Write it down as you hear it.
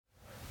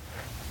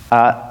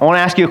I want to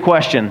ask you a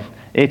question.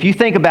 If you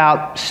think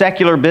about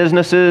secular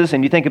businesses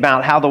and you think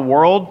about how the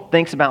world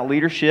thinks about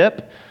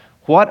leadership,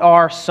 what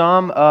are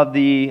some of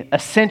the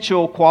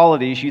essential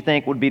qualities you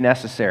think would be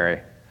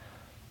necessary?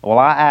 Well,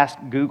 I asked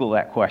Google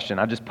that question.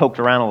 I just poked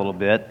around a little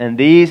bit, and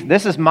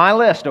this is my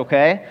list,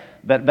 okay?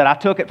 But I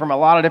took it from a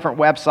lot of different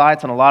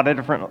websites and a lot of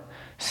different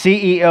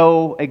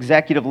CEO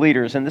executive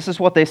leaders, and this is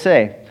what they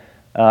say.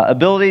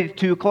 Ability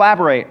to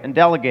collaborate and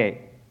delegate,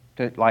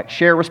 to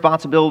share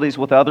responsibilities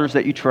with others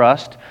that you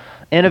trust.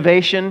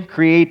 Innovation,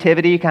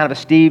 creativity, kind of a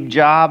Steve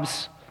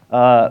Jobs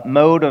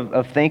mode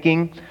of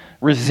thinking.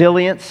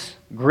 Resilience,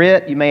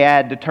 grit, you may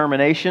add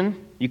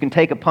determination. You can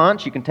take a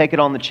punch, you can take it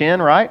on the chin,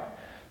 right?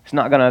 It's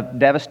not going to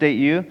devastate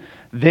you.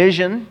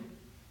 Vision,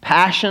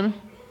 passion,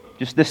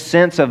 just this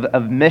sense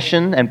of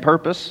mission and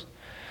purpose.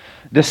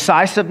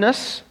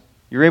 Decisiveness,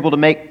 you're able to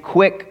make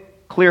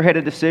quick,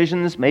 clear-headed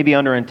decisions, maybe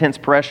under intense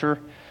pressure.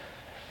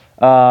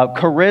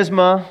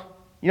 Charisma,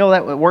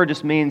 that word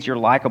just means you're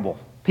likable.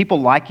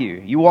 People like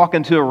you. You walk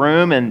into a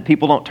room and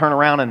people don't turn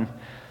around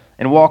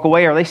and walk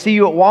away, or they see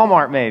you at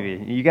Walmart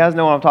maybe. You guys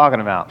know what I'm talking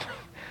about.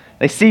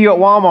 They see you at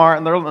Walmart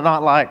and they're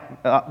not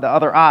like the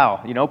other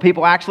aisle.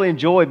 People actually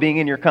enjoy being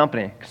in your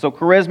company. So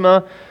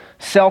charisma,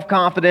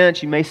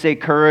 self-confidence, you may say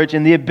courage,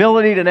 and the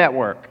ability to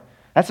network.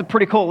 That's a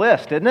pretty cool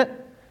list, isn't it?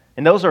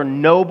 And those are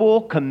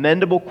noble,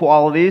 commendable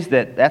qualities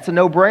that's a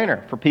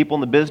no-brainer for people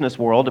in the business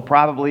world to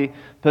probably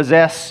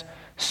possess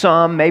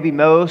some, maybe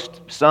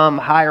most, some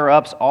higher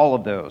ups, all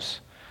of those.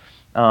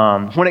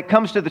 When it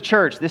comes to the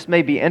church, this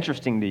may be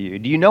interesting to you.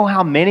 Do you know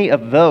how many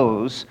of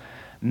those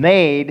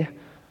made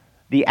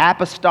the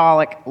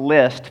apostolic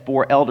list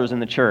for elders in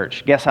the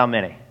church? Guess how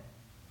many?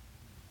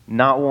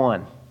 Not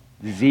one.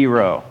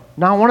 Zero.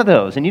 Not one of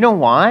those. And you know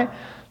why?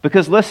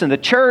 Because listen, the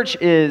church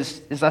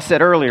is, as I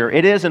said earlier,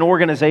 it is an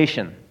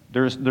organization.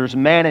 There's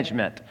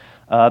management.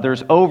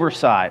 There's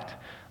oversight.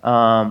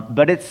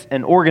 But it's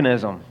an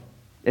organism.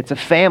 It's a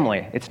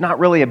family. It's not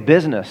really a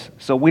business.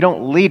 So we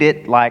don't lead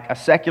it like a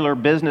secular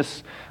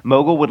business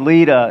mogul would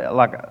lead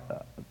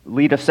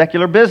a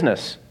secular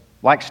business,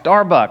 like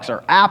Starbucks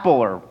or Apple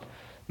or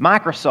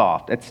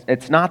Microsoft.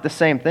 It's not the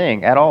same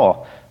thing at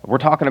all. We're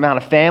talking about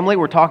a family.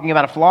 We're talking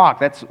about a flock.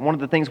 That's one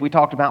of the things we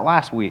talked about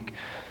last week,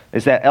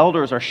 is that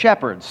elders are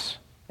shepherds,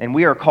 and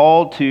we are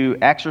called to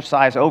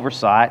exercise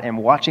oversight and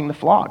watching the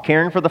flock,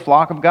 caring for the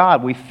flock of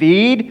God. We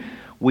feed,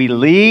 we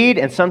lead,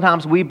 and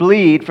sometimes we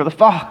bleed for the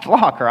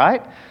flock,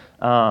 right?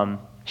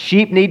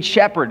 Sheep need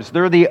shepherds.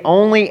 They're the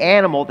only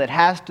animal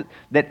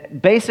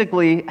that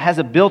basically has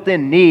a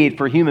built-in need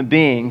for human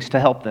beings to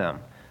help them.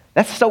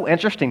 That's so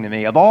interesting to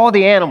me. Of all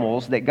the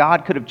animals that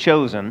God could have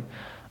chosen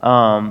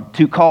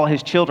to call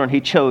his children, he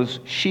chose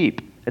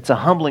sheep. It's a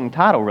humbling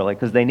title, really,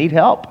 because they need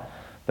help.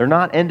 They're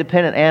not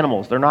independent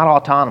animals. They're not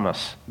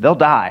autonomous. They'll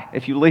die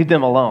if you leave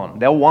them alone.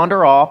 They'll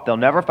wander off. They'll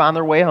never find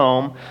their way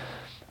home.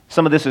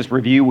 Some of this is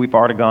review we've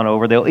already gone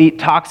over. They'll eat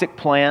toxic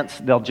plants.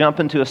 They'll jump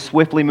into a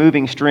swiftly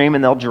moving stream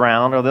and they'll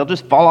drown, or they'll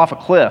just fall off a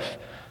cliff.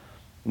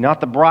 Not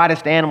the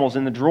brightest animals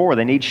in the drawer.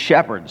 They need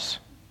shepherds.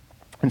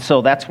 And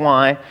so that's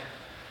why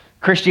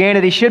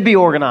Christianity should be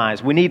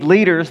organized. We need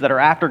leaders that are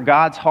after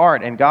God's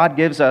heart, and God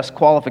gives us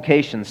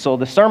qualifications. So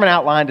the sermon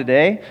outline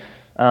today,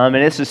 and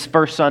this is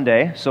first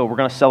Sunday, so we're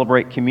going to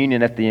celebrate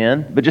communion at the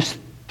end, but just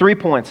 3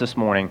 points this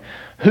morning.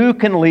 Who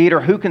can lead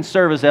or who can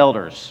serve as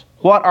elders?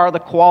 What are the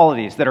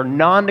qualities that are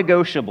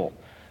non-negotiable?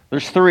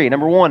 There's 3.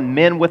 Number 1,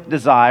 men with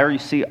desire. You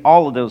see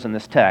all of those in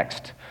this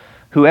text.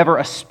 Whoever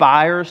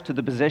aspires to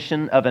the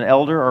position of an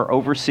elder or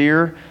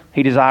overseer,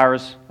 he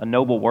desires a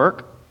noble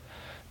work.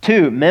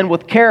 2, men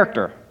with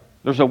character.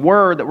 There's a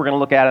word that we're going to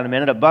look at in a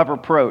minute, above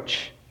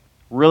reproach.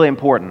 Really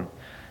important.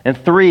 And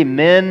 3,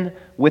 men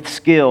with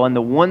skill. And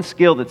the one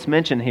skill that's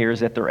mentioned here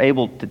is that they're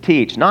able to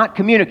teach, not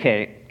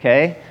communicate,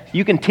 okay?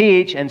 You can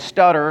teach and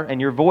stutter,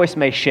 and your voice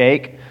may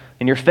shake,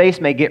 and your face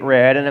may get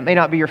red, and it may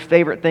not be your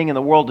favorite thing in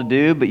the world to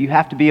do, but you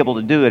have to be able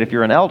to do it if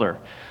you're an elder,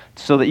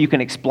 so that you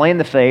can explain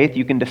the faith,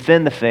 you can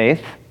defend the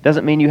faith.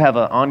 Doesn't mean you have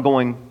an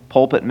ongoing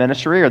pulpit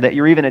ministry or that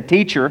you're even a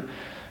teacher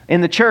in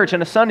the church,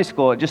 in a Sunday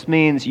school. It just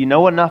means you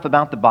know enough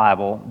about the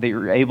Bible that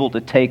you're able to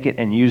take it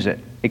and use it,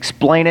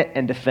 explain it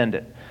and defend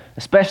it,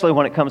 especially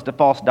when it comes to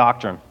false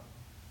doctrine.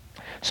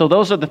 So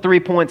those are the 3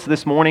 points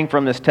this morning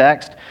from this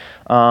text.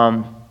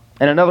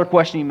 And another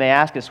question you may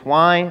ask is,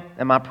 why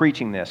am I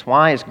preaching this?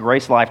 Why is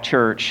Grace Life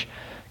Church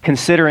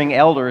considering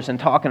elders and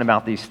talking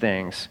about these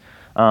things?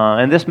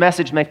 And this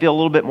message may feel a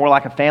little bit more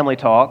like a family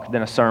talk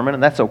than a sermon,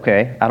 and that's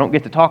okay. I don't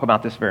get to talk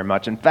about this very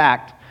much. In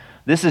fact,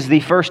 this is the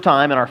first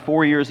time in our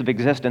 4 years of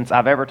existence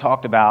I've ever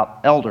talked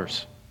about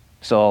elders.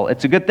 So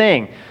it's a good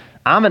thing.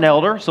 I'm an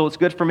elder, so it's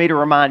good for me to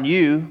remind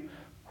you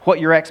what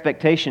your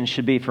expectations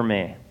should be for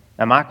me.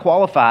 Am I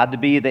qualified to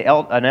be an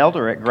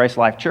elder at Grace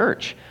Life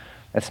Church?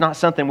 That's not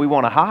something we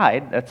want to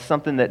hide. That's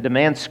something that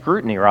demands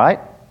scrutiny, right?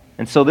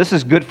 And so this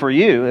is good for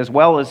you as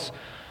well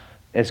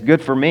as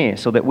good for me,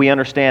 so that we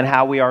understand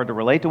how we are to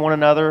relate to one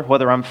another,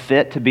 whether I'm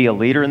fit to be a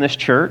leader in this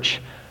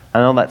church. I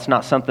know that's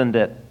not something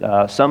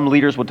that some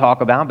leaders would talk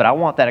about, but I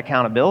want that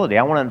accountability.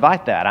 I want to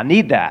invite that. I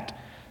need that.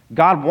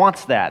 God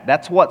wants that.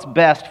 That's what's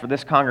best for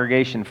this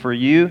congregation, for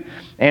you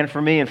and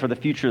for me and for the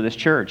future of this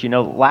church. You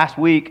know, last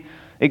week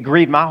it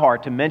grieved my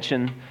heart to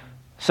mention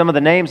some of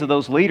the names of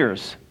those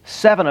leaders,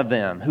 7 of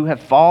them who have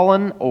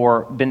fallen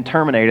or been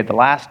terminated the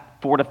last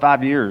 4 to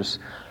 5 years.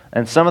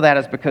 And some of that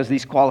is because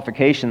these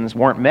qualifications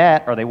weren't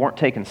met, or they weren't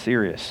taken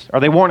serious, or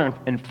they weren't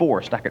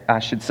enforced. I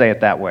should say it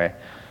that way.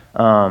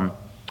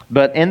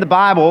 But in the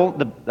Bible,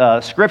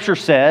 the Scripture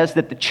says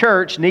that the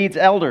church needs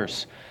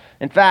elders.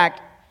 In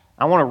fact,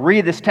 I want to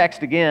read this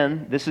text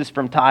again. This is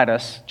from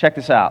Titus. Check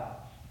this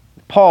out.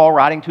 Paul,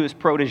 writing to his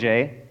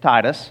protege,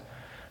 Titus,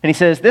 and he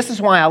says, "This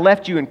is why I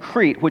left you in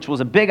Crete, which was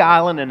a big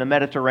island in the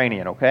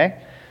Mediterranean," okay?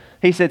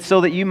 He said,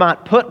 "so that you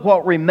might put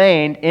what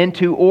remained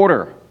into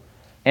order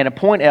and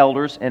appoint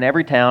elders in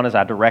every town as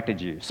I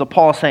directed you." So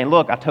Paul is saying,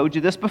 look, I told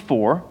you this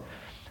before.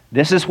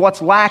 This is what's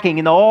lacking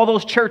in all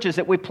those churches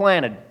that we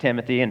planted,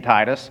 Timothy and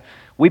Titus.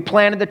 We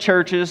planted the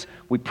churches,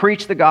 we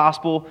preached the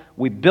gospel,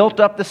 we built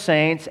up the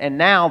saints, and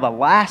now the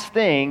last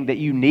thing that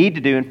you need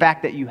to do, in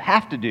fact, that you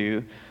have to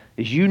do,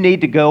 is you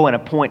need to go and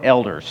appoint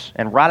elders.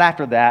 And right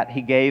after that,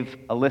 he gave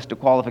a list of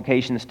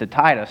qualifications to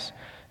Titus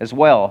as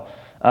well.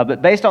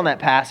 But based on that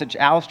passage,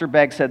 Alistair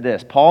Begg said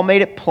this: Paul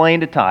made it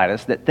plain to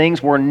Titus that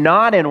things were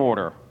not in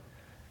order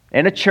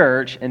in a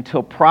church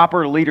until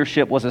proper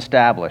leadership was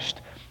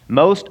established.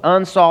 Most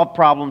unsolved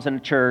problems in a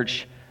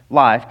church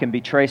life can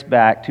be traced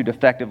back to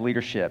defective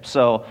leadership.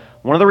 So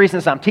one of the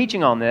reasons I'm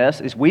teaching on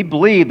this is we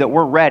believe that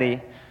we're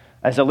ready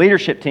as a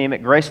leadership team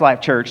at Grace Life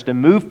Church to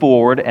move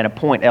forward and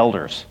appoint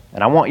elders.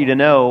 And I want you to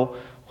know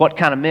what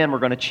kind of men we're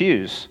going to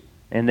choose.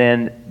 And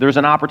then there's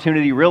an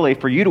opportunity really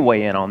for you to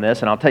weigh in on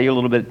this, and I'll tell you a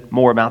little bit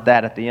more about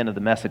that at the end of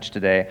the message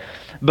today.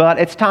 But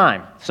it's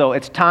time. So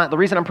it's time. The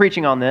reason I'm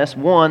preaching on this,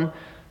 one,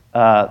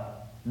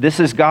 this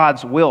is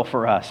God's will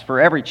for us, for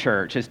every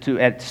church, is to,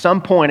 at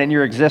some point in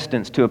your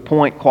existence, to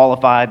appoint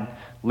qualified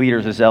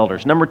leaders as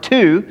elders. Number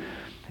two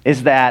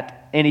is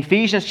that in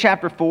Ephesians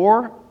chapter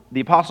 4,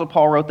 the Apostle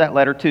Paul wrote that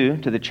letter to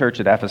the church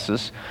at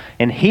Ephesus,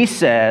 and he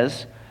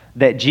says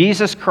that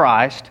Jesus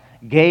Christ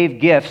gave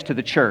gifts to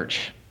the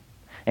church.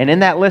 And in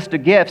that list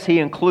of gifts, he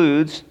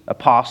includes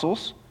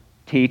apostles,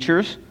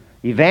 teachers,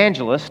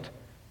 evangelists,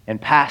 and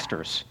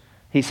pastors.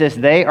 He says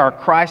they are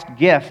Christ's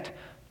gift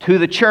to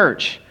the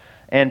church.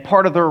 And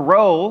part of their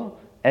role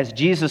as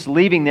Jesus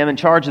leaving them in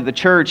charge of the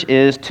church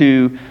is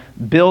to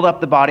build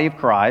up the body of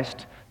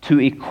Christ, to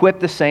equip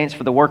the saints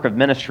for the work of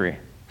ministry.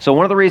 So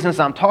one of the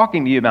reasons I'm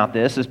talking to you about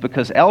this is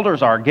because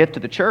elders are a gift to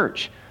the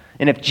church.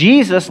 And if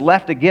Jesus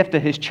left a gift to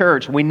his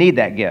church, we need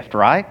that gift,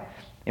 right?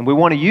 And we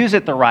want to use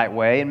it the right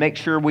way and make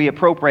sure we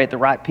appropriate the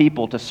right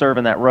people to serve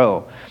in that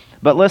role.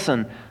 But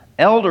listen,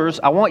 elders,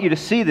 I want you to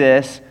see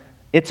this.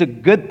 It's a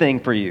good thing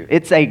for you.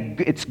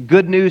 It's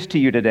good news to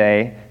you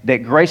today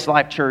that Grace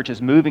Life Church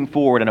is moving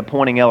forward and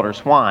appointing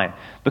elders. Why?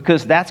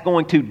 Because that's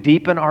going to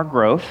deepen our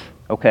growth,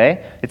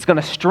 okay? It's going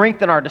to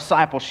strengthen our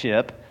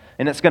discipleship,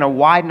 and it's going to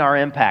widen our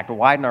impact,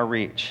 widen our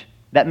reach.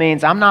 That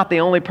means I'm not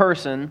the only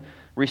person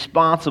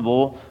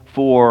responsible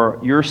for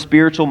your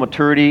spiritual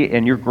maturity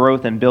and your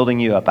growth and building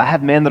you up. I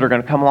have men that are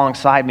going to come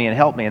alongside me and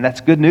help me, and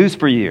that's good news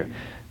for you.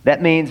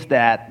 That means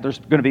that there's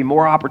going to be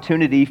more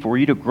opportunity for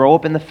you to grow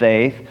up in the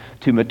faith,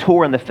 to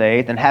mature in the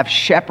faith, and have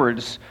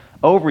shepherds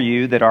over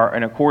you that are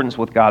in accordance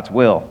with God's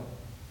will.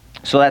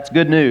 So that's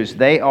good news.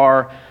 They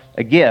are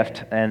a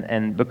gift,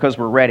 and because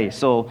we're ready.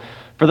 So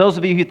for those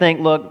of you who think,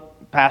 look,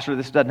 Pastor,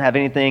 this doesn't have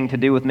anything to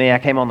do with me. I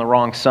came on the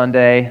wrong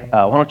Sunday.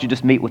 Why don't you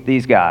just meet with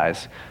these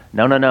guys?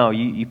 No.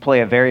 You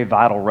play a very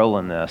vital role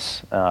in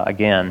this.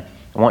 Again,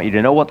 I want you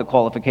to know what the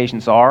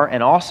qualifications are.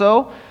 And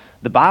also,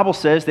 the Bible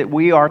says that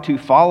we are to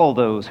follow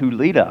those who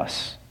lead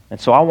us. And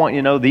so I want you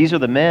to know these are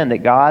the men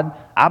that God,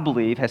 I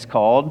believe, has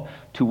called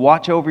to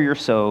watch over your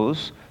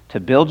souls, to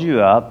build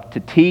you up,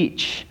 to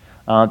teach,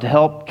 to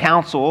help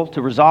counsel,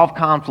 to resolve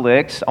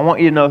conflicts. I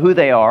want you to know who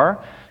they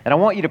are, and I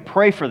want you to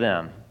pray for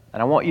them.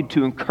 And I want you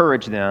to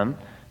encourage them,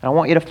 and I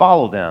want you to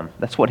follow them.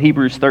 That's what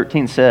Hebrews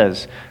 13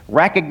 says.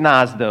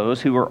 Recognize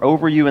those who are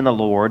over you in the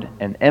Lord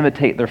and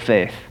imitate their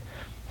faith.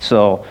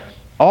 So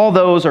all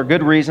those are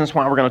good reasons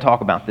why we're going to talk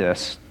about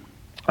this.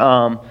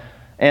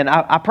 And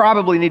I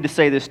probably need to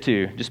say this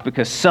too, just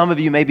because some of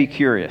you may be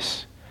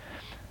curious.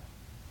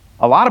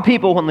 A lot of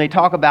people, when they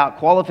talk about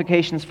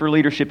qualifications for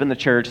leadership in the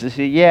church, they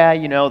say, yeah,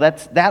 you know,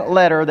 that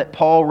letter that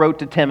Paul wrote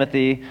to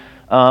Timothy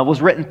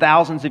was written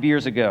thousands of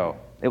years ago.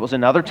 It was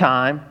another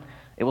time.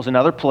 It was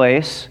another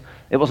place.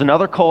 It was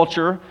another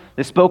culture.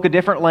 They spoke a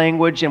different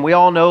language, and we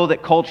all know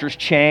that cultures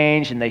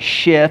change, and they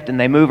shift, and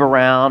they move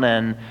around,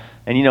 and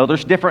you know,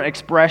 there's different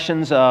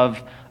expressions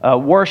of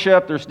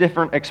worship. There's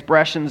different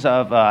expressions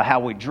of how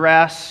we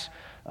dress,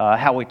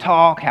 how we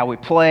talk, how we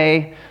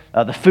play,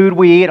 the food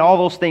we eat. All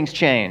those things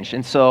change.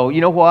 And so,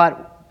 you know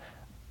what?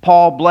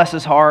 Paul, bless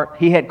his heart,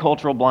 he had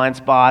cultural blind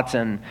spots,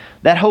 and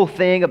that whole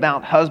thing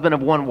about husband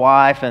of one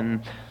wife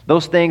and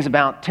those things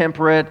about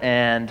temperate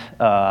and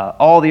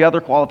all the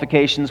other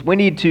qualifications, we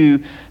need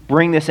to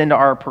bring this into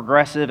our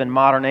progressive and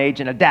modern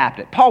age and adapt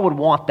it. Paul would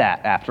want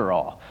that, after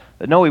all.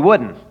 But no, he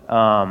wouldn't.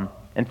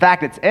 In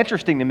fact, it's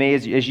interesting to me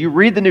as you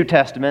read the New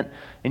Testament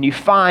and you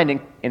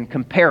find and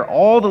compare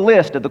all the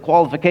list of the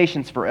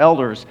qualifications for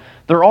elders,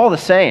 they're all the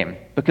same.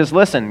 Because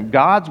listen,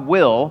 God's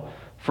will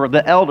for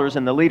the elders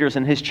and the leaders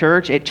in His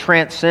church, it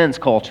transcends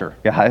culture,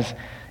 guys.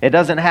 It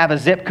doesn't have a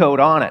zip code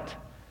on it.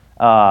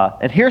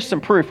 And here's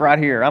some proof right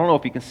here. I don't know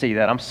if you can see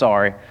that. I'm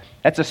sorry.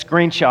 That's a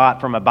screenshot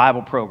from a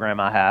Bible program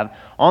I have.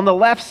 On the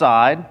left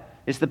side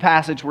is the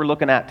passage we're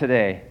looking at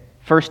today,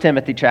 1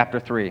 Timothy chapter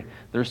 3.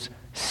 There's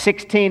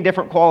 16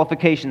 different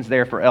qualifications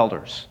there for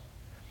elders.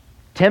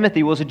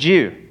 Timothy was a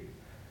Jew.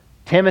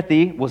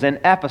 Timothy was in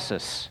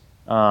Ephesus.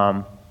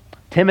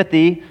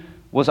 Timothy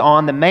was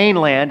on the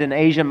mainland in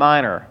Asia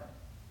Minor.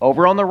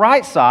 Over on the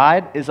right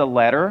side is a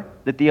letter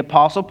that the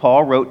Apostle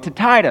Paul wrote to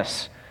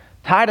Titus.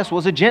 Titus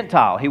was a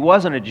Gentile. He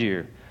wasn't a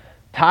Jew.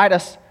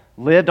 Titus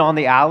lived on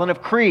the island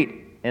of Crete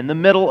in the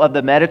middle of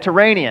the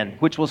Mediterranean,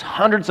 which was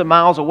hundreds of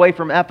miles away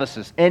from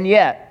Ephesus. And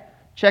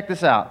yet, check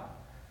this out.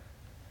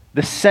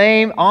 The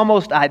same,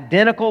 almost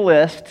identical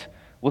list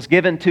was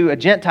given to a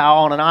Gentile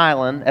on an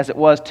island as it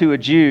was to a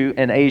Jew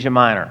in Asia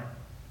Minor.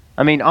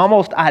 I mean,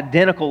 almost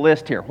identical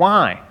list here.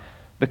 Why?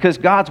 Because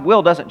God's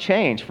will doesn't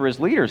change for His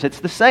leaders. It's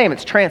the same.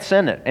 It's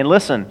transcendent. And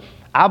listen,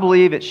 I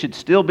believe it should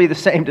still be the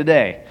same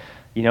today.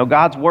 You know,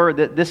 God's Word,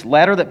 this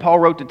letter that Paul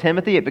wrote to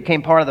Timothy, it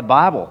became part of the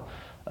Bible.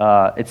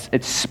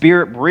 It's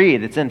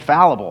Spirit-breathed. It's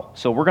infallible.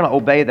 So we're going to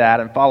obey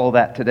that and follow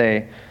that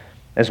today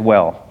as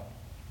well.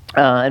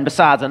 And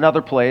besides,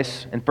 another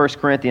place in 1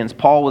 Corinthians,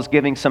 Paul was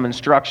giving some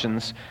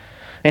instructions.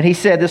 And he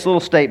said this little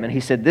statement. He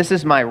said, "This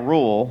is my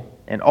rule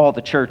in all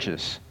the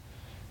churches."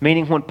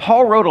 Meaning when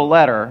Paul wrote a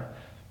letter,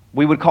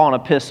 we would call an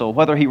epistle,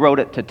 whether he wrote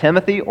it to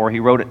Timothy or he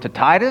wrote it to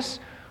Titus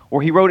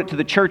or he wrote it to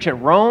the church at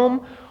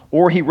Rome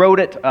or he wrote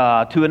it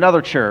to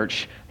another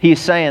church. He's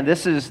saying,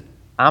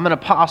 I'm an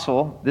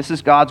apostle, this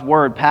is God's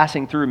word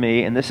passing through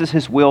me, and this is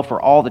His will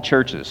for all the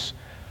churches.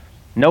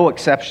 No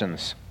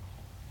exceptions.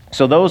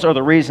 So those are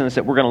the reasons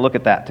that we're going to look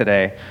at that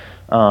today.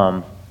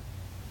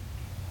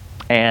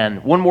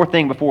 And one more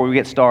thing before we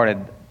get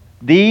started.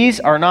 These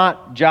are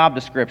not job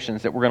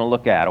descriptions that we're going to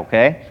look at,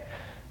 okay?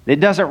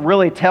 It doesn't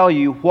really tell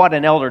you what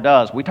an elder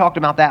does. We talked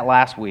about that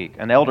last week.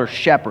 An elder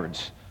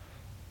shepherds.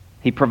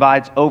 He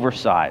provides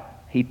oversight.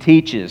 He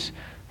teaches.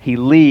 He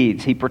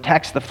leads. He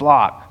protects the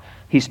flock.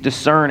 He's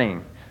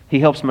discerning. He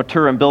helps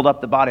mature and build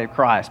up the body of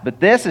Christ. But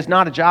this is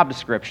not a job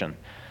description.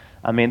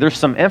 I mean, there's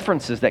some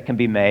inferences that can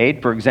be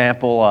made. For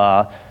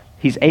example,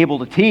 he's able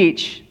to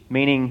teach,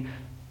 meaning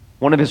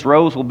one of his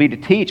roles will be to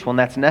teach when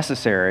that's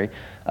necessary.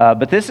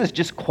 But this is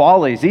just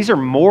qualities. These are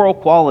moral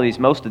qualities,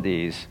 most of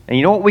these. And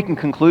you know what we can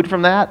conclude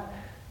from that?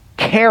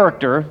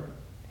 Character,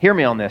 hear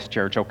me on this,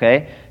 church,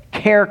 okay?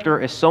 Character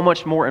is so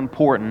much more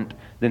important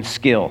than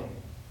skill.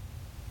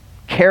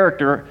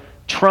 Character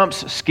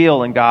trumps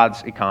skill in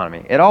God's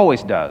economy. It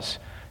always does.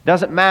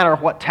 Doesn't matter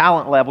what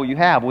talent level you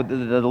have. With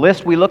the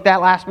list we looked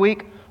at last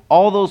week,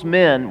 all those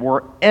men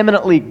were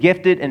eminently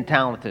gifted and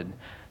talented.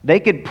 They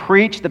could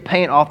preach the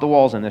paint off the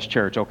walls in this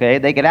church, okay?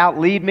 They could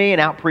out-lead me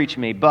and out-preach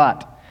me,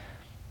 but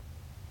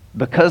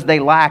because they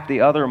lack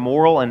the other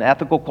moral and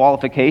ethical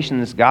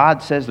qualifications,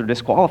 God says they're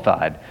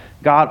disqualified.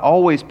 God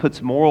always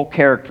puts moral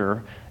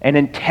character and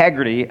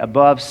integrity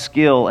above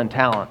skill and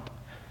talent.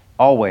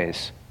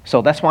 Always.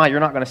 So that's why you're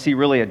not going to see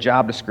really a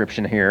job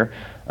description here.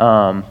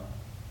 And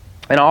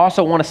I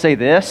also want to say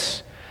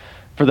this.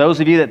 For those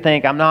of you that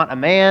think, I'm not a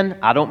man,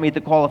 I don't meet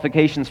the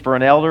qualifications for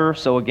an elder,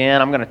 so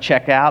again, I'm going to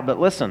check out. But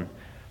listen,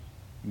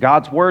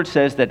 God's Word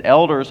says that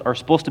elders are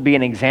supposed to be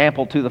an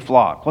example to the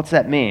flock. What's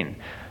that mean?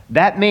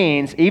 That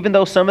means even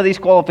though some of these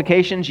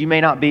qualifications you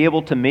may not be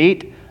able to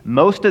meet,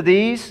 most of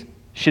these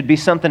should be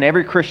something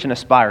every Christian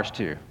aspires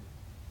to.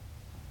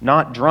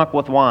 Not drunk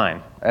with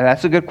wine.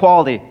 That's a good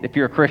quality if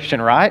you're a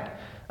Christian, right?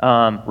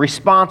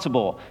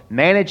 Responsible,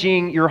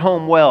 managing your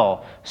home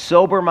well,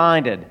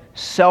 sober-minded,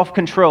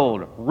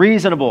 self-controlled,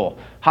 reasonable,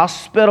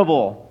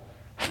 hospitable,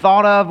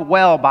 thought of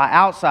well by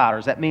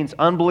outsiders. That means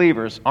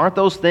unbelievers. Aren't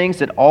those things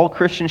that all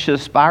Christians should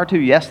aspire to?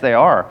 Yes, they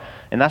are.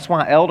 And that's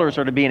why elders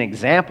are to be an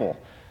example.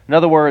 In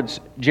other words,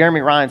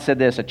 Jeremy Ryan said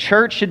this, a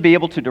church should be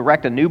able to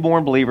direct a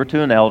newborn believer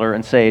to an elder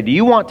and say, do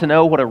you want to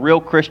know what a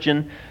real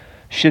Christian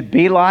should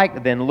be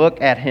like? Then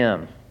look at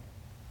him.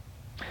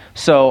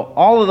 So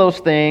all of those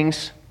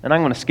things, and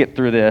I'm going to skip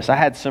through this. I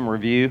had some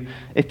review.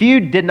 If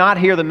you did not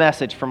hear the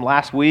message from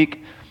last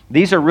week,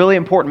 these are really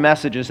important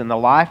messages in the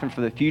life and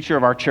for the future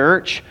of our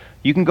church.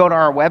 You can go to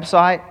our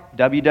website,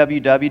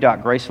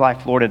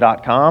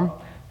 www.gracelifeflorida.com,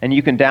 and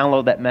you can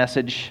download that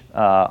message.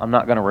 I'm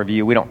not going to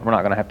review. We're not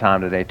going to have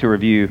time today to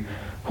review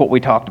what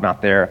we talked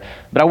about there.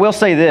 But I will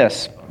say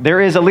this.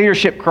 There is a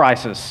leadership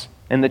crisis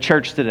in the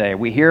church today.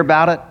 We hear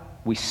about it.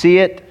 We see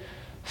it.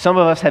 Some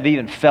of us have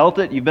even felt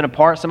it. You've been a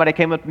part. Somebody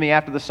came up to me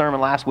after the sermon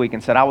last week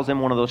and said, I was in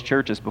one of those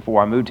churches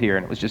before I moved here,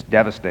 and it was just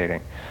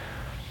devastating.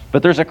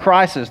 But there's a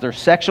crisis. There's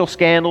sexual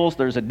scandals.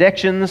 There's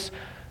addictions,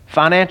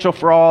 financial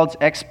frauds,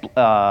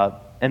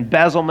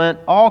 embezzlement,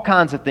 all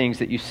kinds of things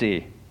that you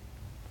see.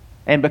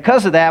 And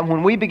because of that,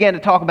 when we began to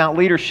talk about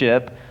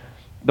leadership,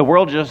 the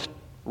world just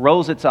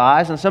rolls its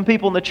eyes, and some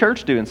people in the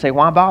church do and say,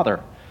 why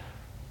bother?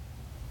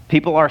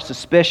 People are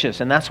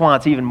suspicious, and that's why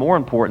it's even more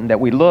important that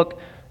we look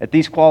at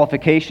these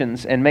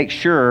qualifications and make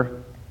sure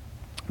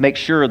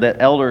that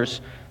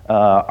elders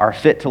are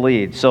fit to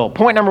lead. So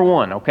point number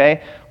one,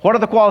 okay? What are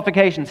the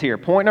qualifications here?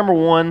 Point number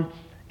one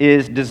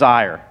is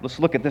desire. Let's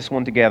look at this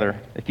one together.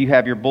 If you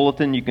have your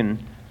bulletin, you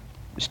can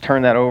just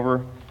turn that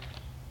over.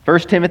 1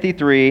 Timothy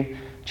 3,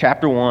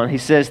 chapter 1, he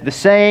says, the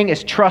saying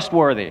is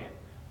trustworthy.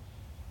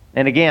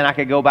 And again, I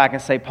could go back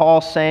and say,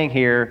 Paul's saying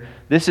here,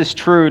 this is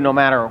true no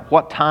matter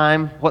what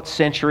time, what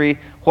century,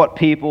 what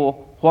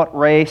people, what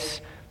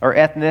race or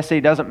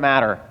ethnicity, doesn't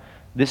matter.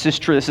 This is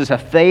true. This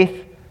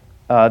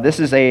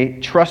is a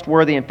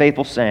trustworthy and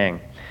faithful saying.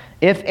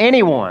 If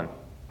anyone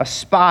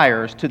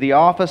aspires to the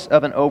office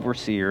of an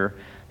overseer,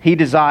 he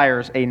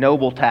desires a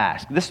noble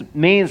task. This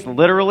means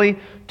literally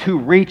to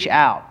reach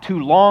out, to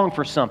long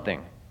for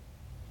something.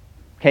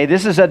 Okay,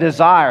 this is a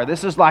desire.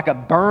 This is like a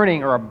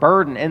burning or a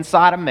burden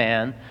inside a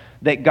man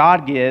that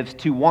God gives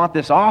to want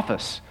this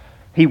office.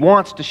 He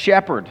wants to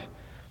shepherd.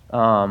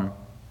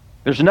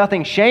 There's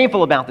nothing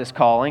shameful about this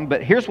calling,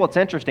 but here's what's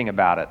interesting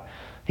about it.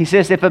 He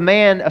says if a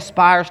man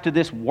aspires to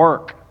this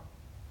work,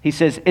 he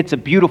says it's a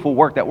beautiful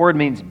work. That word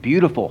means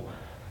beautiful.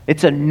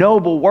 It's a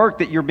noble work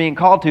that you're being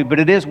called to, but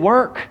it is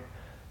work.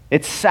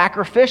 It's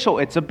sacrificial.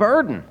 It's a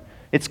burden.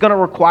 It's going to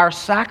require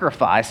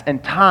sacrifice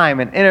and time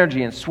and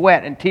energy and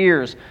sweat and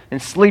tears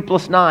and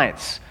sleepless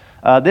nights.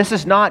 This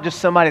is not just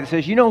somebody that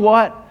says, you know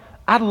what?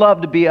 I'd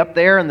love to be up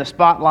there in the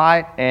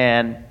spotlight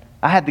and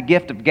I had the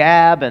gift of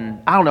gab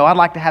and I don't know, I'd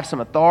like to have some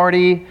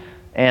authority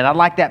and I'd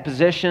like that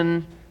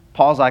position.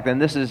 Paul's like, then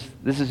this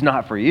is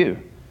not for you.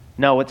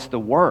 No, it's the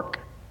work.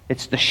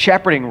 It's the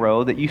shepherding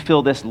role that you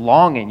feel this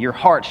longing. Your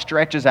heart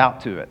stretches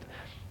out to it.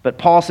 But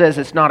Paul says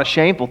it's not a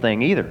shameful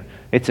thing either.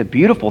 It's a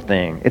beautiful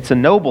thing. It's a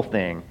noble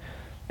thing.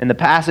 In the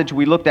passage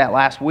we looked at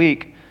last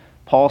week,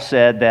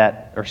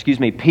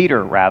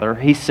 Peter rather,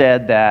 he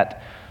said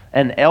that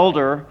an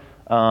elder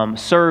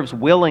serves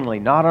willingly,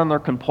 not under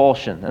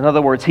compulsion. In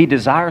other words, he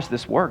desires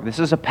this work. This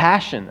is a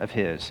passion of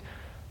his.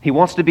 He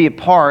wants to be a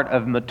part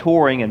of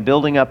maturing and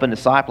building up and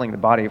discipling the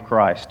body of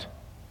Christ.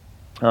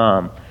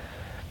 And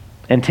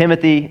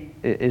Timothy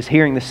is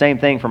hearing the same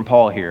thing from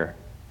Paul here.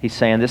 He's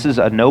saying this is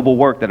a noble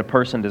work that a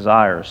person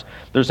desires.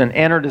 There's an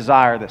inner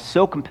desire that's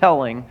so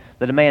compelling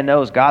that a man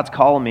knows God's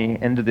calling me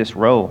into this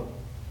role.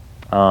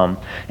 And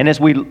as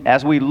we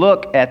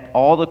look at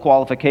all the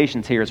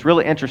qualifications here, it's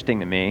really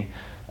interesting to me.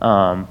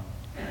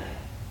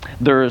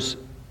 There's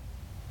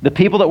the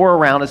people that we're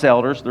around as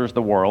elders. There's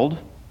the world.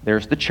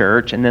 There's the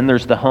church. And then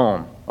there's the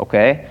home.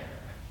 Okay?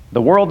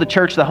 The world, the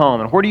church, the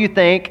home. And where do you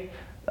think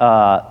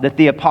that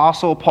the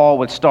Apostle Paul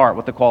would start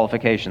with the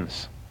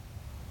qualifications?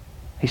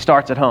 He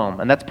starts at home,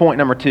 and that's point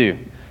number 2.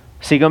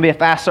 See, going to be a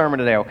fast sermon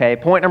today, okay?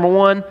 Point number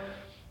 1,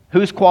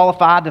 who's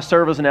qualified to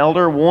serve as an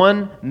elder?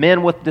 1,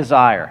 men with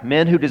desire,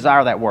 men who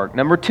desire that work.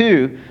 Number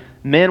 2,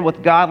 men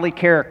with godly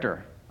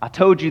character. I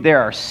told you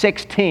there are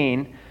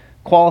 16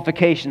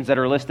 qualifications that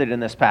are listed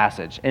in this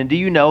passage. And do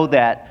you know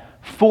that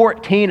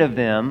 14 of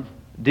them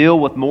deal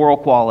with moral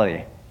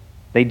quality?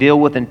 They deal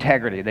with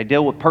integrity. They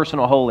deal with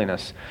personal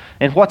holiness.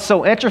 And what's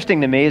so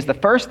interesting to me is the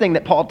first thing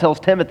that Paul tells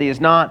Timothy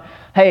is not,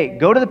 hey,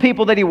 go to the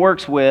people that he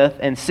works with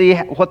and see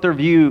what their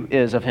view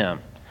is of him.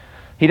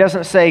 He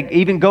doesn't say,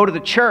 even go to the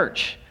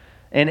church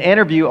and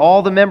interview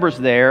all the members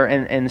there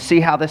and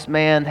see how this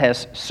man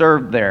has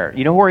served there.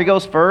 You know where he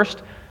goes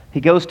first? He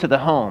goes to the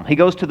home. He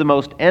goes to the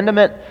most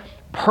intimate,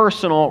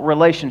 personal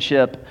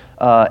relationship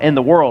in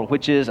the world,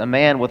 which is a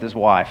man with his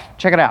wife.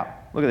 Check it out.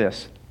 Look at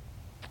this.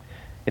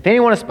 If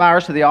anyone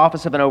aspires to the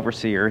office of an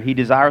overseer, he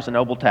desires a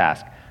noble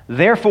task.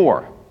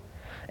 Therefore,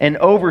 an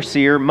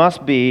overseer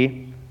must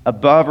be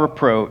above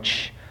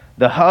reproach,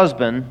 the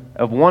husband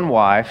of one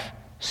wife,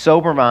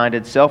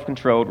 sober-minded,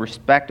 self-controlled,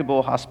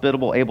 respectable,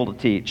 hospitable, able to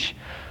teach.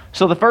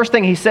 So the first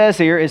thing he says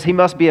here is he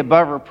must be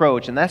above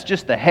reproach, and that's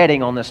just the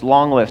heading on this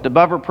long list.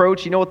 Above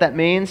reproach, you know what that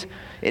means?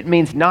 It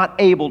means not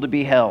able to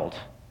be held.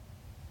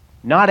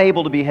 Not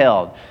able to be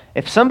held.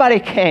 If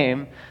somebody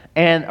came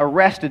and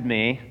arrested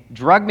me,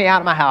 drugged me out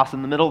of my house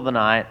in the middle of the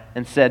night,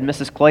 and said,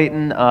 Mrs.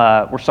 Clayton,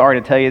 we're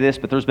sorry to tell you this,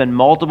 but there's been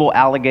multiple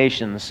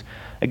allegations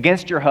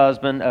against your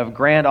husband of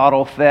grand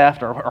auto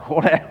theft or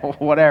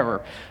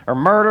whatever, or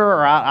murder,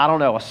 or I don't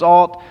know,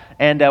 assault,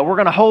 and we're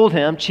going to hold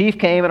him. Chief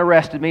came and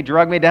arrested me,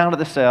 drugged me down to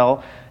the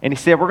cell, and he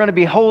said, we're going to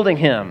be holding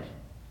him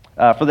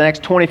for the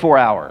next 24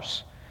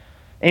 hours.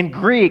 In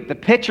Greek, the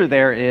picture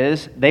there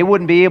is they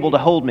wouldn't be able to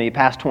hold me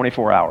past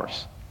 24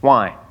 hours.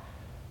 Why?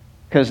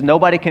 Because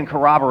nobody can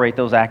corroborate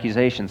those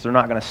accusations. They're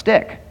not going to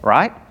stick,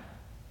 right?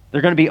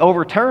 They're going to be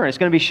overturned. It's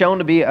going to be shown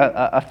to be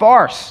a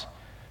farce.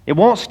 It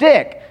won't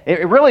stick.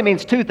 It really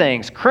means 2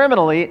 things.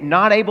 Criminally,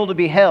 not able to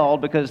be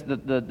held because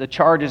the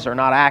charges are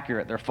not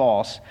accurate. They're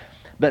false.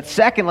 But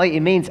secondly,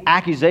 it means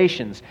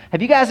accusations.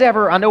 Have you guys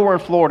ever, I know we're in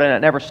Florida and it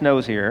never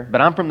snows here,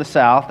 but I'm from the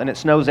South and it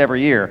snows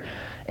every year.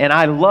 And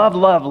I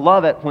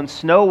love it when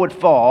snow would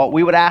fall.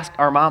 We would ask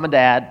our mom and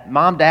dad,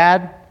 Mom,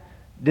 Dad,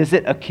 Does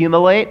it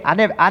accumulate?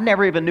 I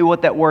never even knew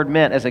what that word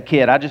meant as a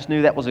kid. I just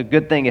knew that was a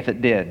good thing if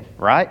it did,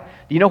 right?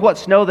 Do you know what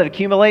snow that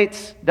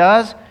accumulates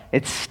does?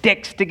 It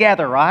sticks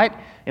together, right?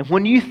 And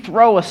when you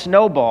throw a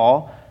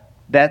snowball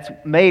that's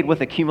made with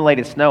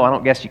accumulated snow, I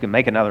don't guess you can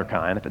make another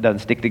kind if it doesn't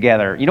stick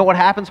together. You know what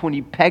happens when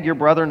you peg your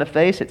brother in the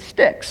face? It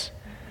sticks.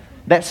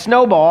 That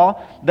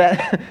snowball,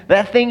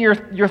 that thing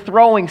you're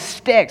throwing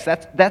sticks.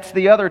 That's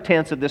the other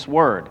tense of this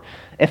word.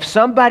 If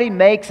somebody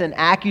makes an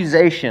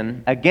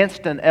accusation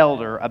against an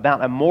elder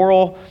about a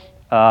moral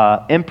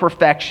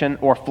imperfection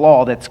or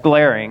flaw that's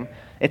glaring,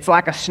 it's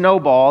like a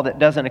snowball that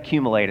doesn't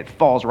accumulate. It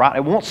falls right.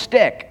 It won't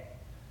stick.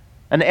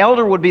 An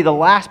elder would be the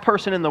last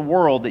person in the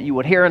world that you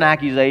would hear an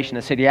accusation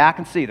that said, yeah, I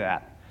can see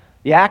that.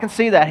 Yeah, I can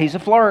see that. He's a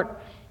flirt.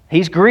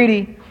 He's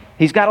greedy.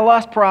 He's got a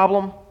lust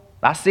problem.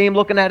 I see him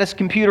looking at his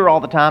computer all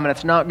the time, and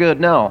it's not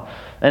good. No.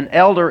 An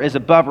elder is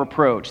above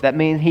reproach. That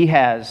means he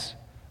has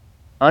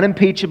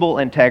unimpeachable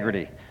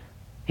integrity.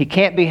 He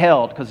can't be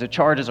held because the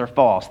charges are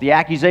false. The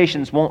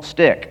accusations won't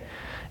stick.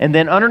 And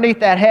then underneath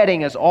that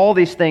heading is all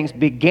these things,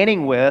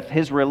 beginning with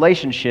his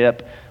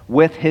relationship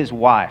with his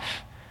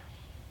wife.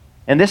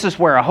 And this is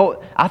where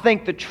I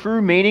think the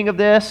true meaning of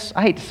this,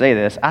 I hate to say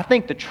this, I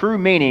think the true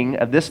meaning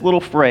of this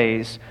little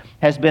phrase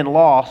has been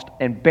lost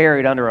and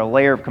buried under a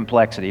layer of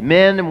complexity.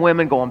 Men and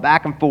women going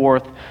back and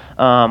forth.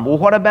 Well,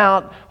 what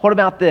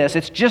about this?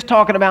 It's just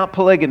talking about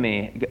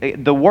polygamy.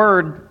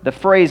 The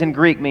phrase in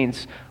Greek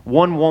means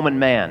one woman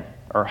man,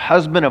 or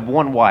husband of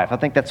one wife. I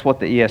think that's what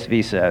the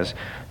ESV says.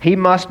 He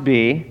must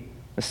be,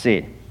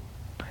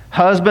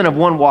 husband of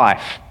one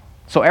wife.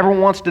 So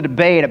everyone wants to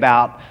debate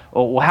about,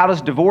 well, how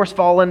does divorce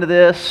fall into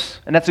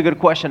this? And that's a good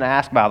question to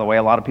ask, by the way.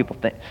 A lot of people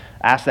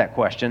ask that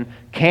question.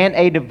 Can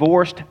a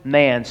divorced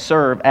man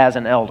serve as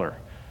an elder?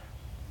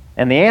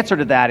 And the answer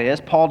to that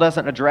is, Paul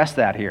doesn't address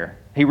that here.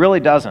 He really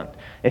doesn't.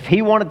 If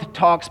he wanted to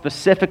talk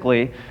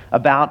specifically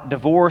about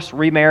divorce,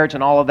 remarriage,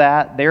 and all of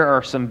that, there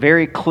are some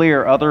very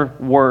clear other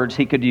words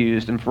he could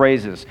use and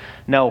phrases.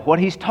 No, what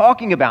he's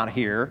talking about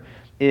here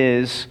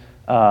is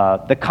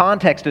the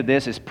context of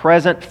this is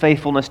present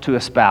faithfulness to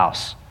a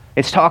spouse.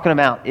 It's talking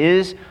about,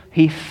 is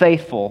he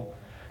faithful?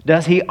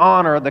 Does he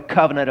honor the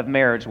covenant of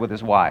marriage with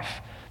his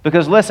wife?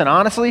 Because listen,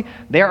 honestly,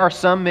 there are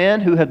some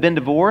men who have been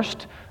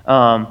divorced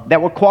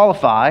that would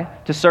qualify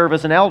to serve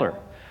as an elder.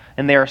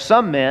 And there are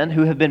some men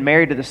who have been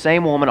married to the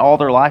same woman all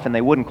their life and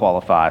they wouldn't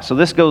qualify. So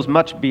this goes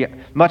much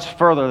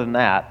further than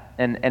that.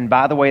 And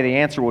by the way, the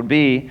answer would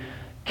be,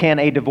 can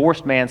a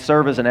divorced man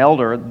serve as an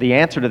elder? The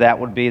answer to that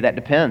would be, that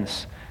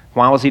depends.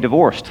 Why was he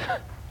divorced?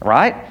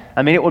 Right?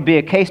 I mean, it would be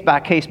a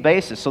case-by-case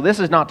basis. So this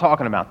is not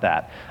talking about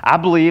that. I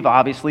believe,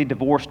 obviously,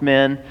 divorced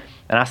men,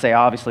 and I say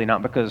obviously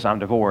not because I'm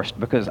divorced,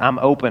 because I'm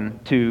open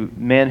to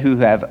men who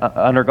have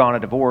undergone a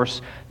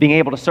divorce being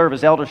able to serve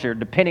as elders here,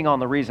 depending on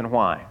the reason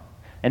why,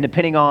 and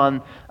depending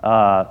on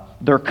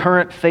their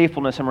current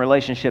faithfulness and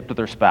relationship to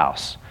their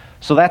spouse.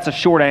 So that's a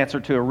short answer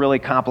to a really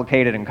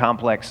complicated and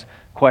complex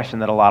question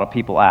that a lot of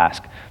people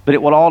ask. But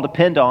it would all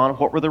depend on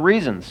what were the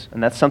reasons,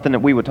 and that's something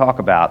that we would talk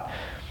about.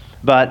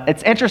 But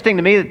it's interesting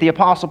to me that the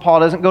Apostle Paul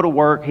doesn't go to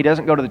work, he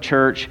doesn't go to the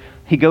church,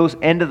 he goes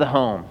into the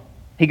home.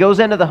 He goes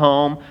into the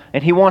home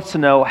and he wants to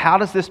know, how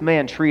does this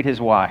man treat his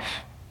wife?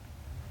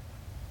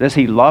 Does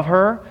he love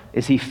her?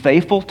 Is he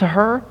faithful to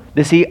her?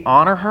 Does he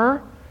honor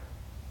her?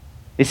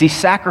 Is he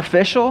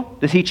sacrificial?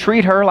 Does he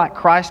treat her like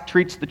Christ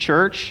treats the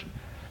church?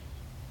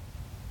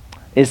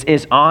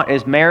 Is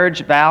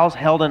marriage vows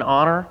held in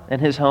honor in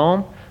his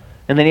home?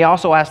 And then he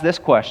also asks this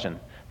question.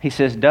 He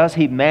says, does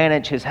he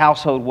manage his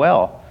household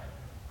well?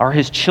 Are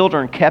his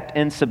children kept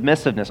in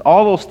submissiveness?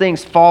 All those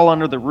things fall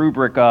under the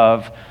rubric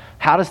of,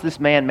 how does this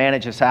man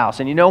manage his house?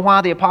 And you know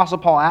why the Apostle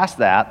Paul asked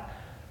that?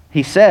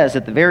 He says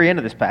at the very end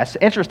of this passage,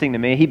 it's interesting to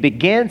me, he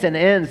begins and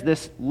ends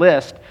this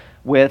list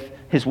with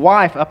his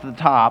wife up at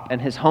the top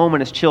and his home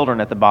and his children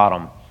at the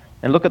bottom.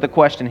 And look at the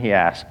question he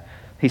asked.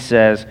 He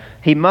says,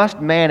 he must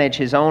manage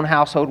his own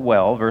household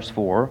well, verse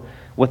 4,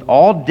 with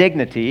all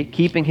dignity,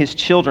 keeping his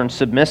children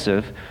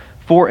submissive.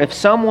 For if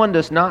someone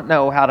does not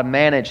know how to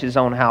manage his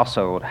own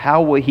household,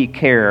 how will he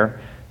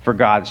care for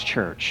God's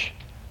church?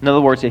 In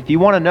other words, if you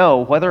want to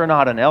know whether or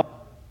not an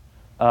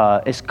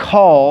elder is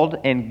called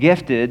and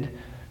gifted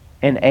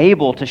and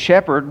able to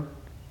shepherd,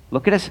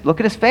 look at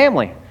his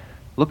family.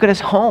 Look at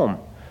his home.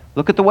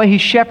 Look at the way he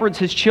shepherds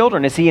his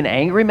children. Is he an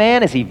angry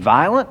man? Is he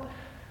violent?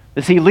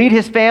 Does he lead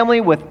his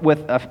family with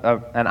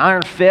an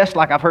iron fist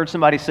like I've heard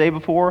somebody say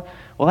before?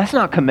 Well, that's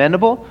not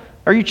commendable.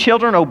 Are you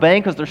children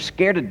obeying because they're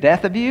scared to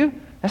death of you?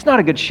 That's not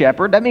a good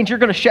shepherd. That means you're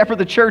going to shepherd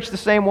the church the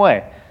same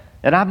way.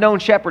 And I've known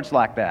shepherds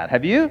like that.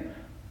 Have you?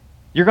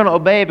 You're going to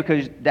obey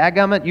because,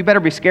 dadgummit, you better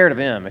be scared of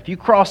him. If you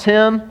cross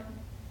him,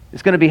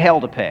 it's going to be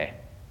hell to pay.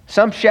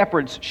 Some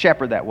shepherds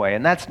shepherd that way,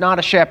 and that's not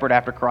a shepherd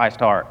after Christ's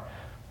heart.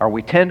 Are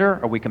we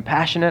tender? Are we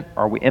compassionate?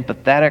 Are we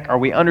empathetic? Are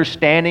we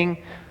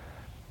understanding?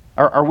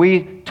 Are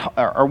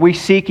we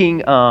seeking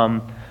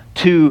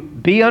to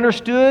be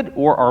understood,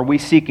 or are we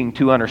seeking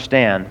to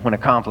understand when a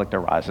conflict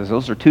arises?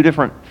 Those are two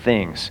different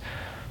things.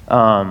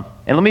 And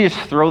let me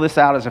just throw this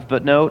out as a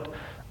footnote.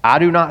 I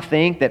do not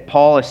think that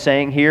Paul is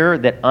saying here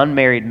that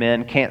unmarried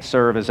men can't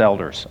serve as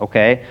elders,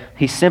 okay?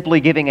 He's simply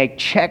giving a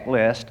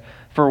checklist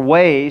for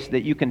ways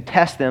that you can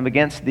test them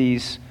against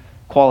these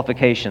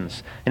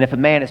qualifications. And if a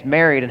man is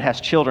married and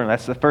has children,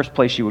 that's the first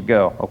place you would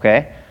go,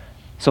 okay?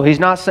 So he's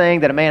not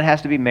saying that a man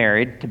has to be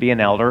married to be an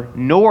elder,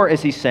 nor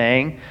is he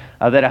saying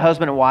that a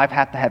husband and wife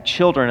have to have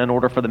children in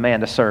order for the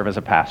man to serve as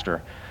a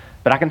pastor.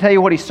 But I can tell you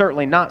what he's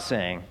certainly not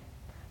saying.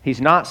 He's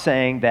not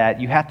saying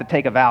that you have to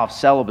take a vow of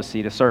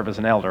celibacy to serve as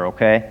an elder,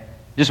 okay?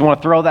 Just want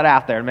to throw that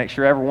out there and make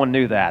sure everyone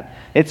knew that.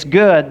 It's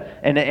good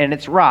and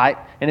it's right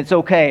and it's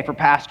okay for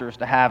pastors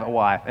to have a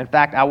wife. In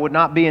fact, I would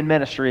not be in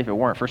ministry if it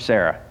weren't for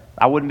Sarah.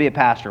 I wouldn't be a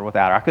pastor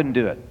without her. I couldn't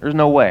do it. There's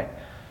no way.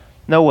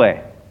 No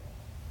way.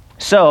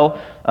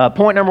 So,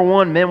 point number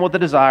one, men with a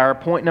desire.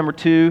 Point number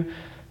two,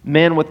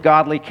 men with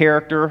godly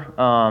character.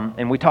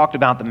 And we talked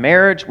about the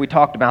marriage. We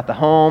talked about the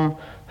home,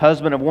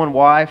 husband of one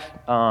wife.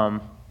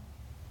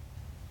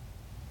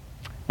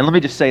 And let me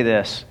just say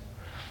this.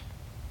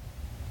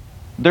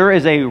 There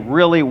is a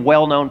really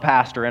well-known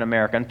pastor in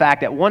America. In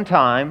fact, at one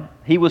time,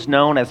 he was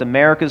known as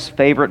America's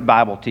favorite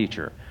Bible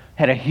teacher.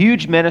 Had a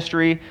huge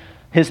ministry.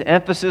 His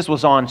emphasis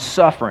was on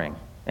suffering.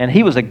 And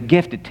he was a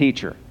gifted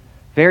teacher.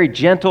 Very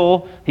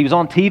gentle. He was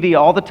on TV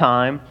all the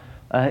time.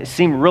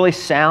 Seemed really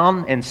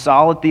sound and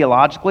solid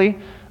theologically.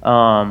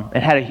 And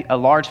had a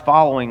large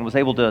following. Was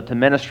able to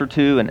minister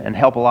to and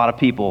help a lot of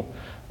people.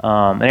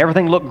 And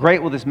everything looked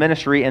great with his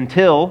ministry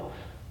until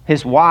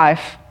his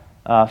wife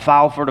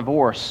filed for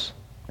divorce,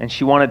 and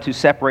she wanted to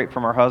separate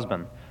from her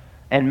husband.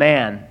 And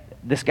man,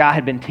 this guy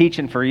had been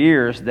teaching for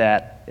years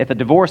that if a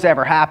divorce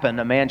ever happened,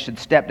 a man should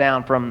step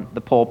down from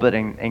the pulpit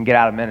and get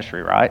out of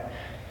ministry, right?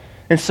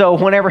 And so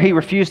whenever he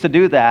refused to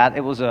do that,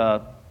 it was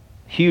a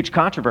huge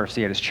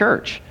controversy at his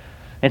church.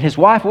 And his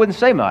wife wouldn't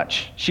say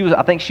much.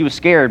 I think she was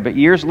scared, but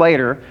years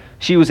later,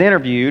 she was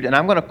interviewed, and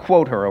I'm going to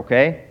quote her,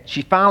 okay?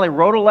 She finally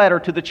wrote a letter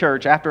to the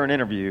church after an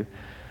interview,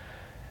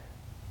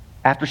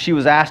 after she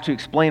was asked to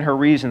explain her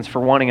reasons for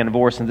wanting a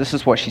divorce, and this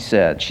is what she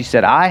said. She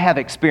said, I have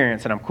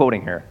experienced, and I'm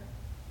quoting her,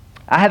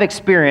 I have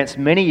experienced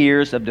many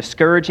years of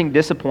discouraging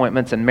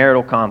disappointments and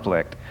marital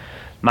conflict.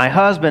 My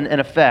husband, in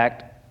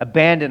effect,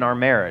 abandoned our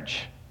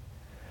marriage.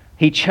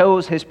 He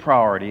chose his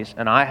priorities,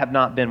 and I have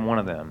not been one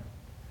of them.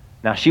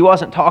 Now, she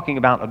wasn't talking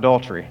about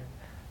adultery.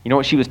 You know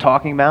what she was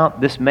talking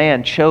about? This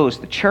man chose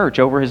the church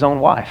over his own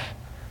wife.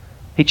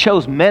 He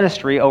chose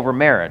ministry over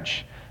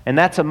marriage. And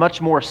that's a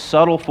much more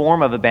subtle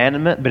form of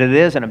abandonment, but it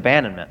is an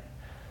abandonment.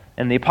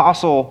 And the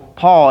Apostle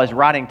Paul is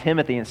writing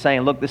Timothy and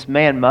saying, look, this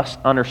man must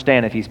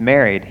understand if he's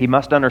married, he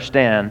must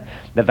understand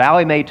the vow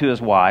he made to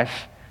his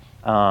wife,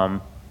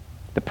 the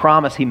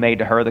promise he made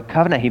to her, the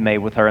covenant he made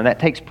with her, and that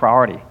takes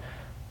priority.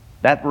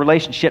 That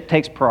relationship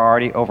takes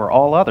priority over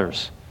all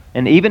others.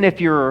 And even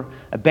if you're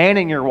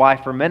abandoning your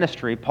wife for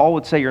ministry, Paul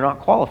would say you're not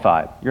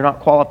qualified. You're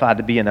not qualified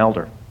to be an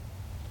elder.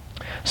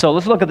 So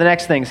let's look at the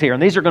next things here,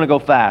 and these are going to go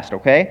fast,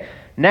 okay?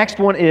 Next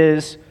one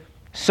is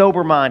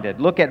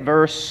sober-minded. Look at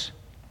verse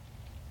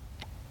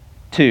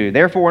 2.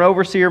 Therefore, an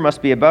overseer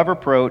must be above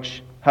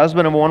reproach,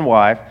 husband of one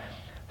wife,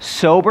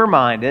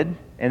 sober-minded,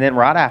 and then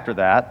right after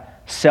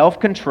that,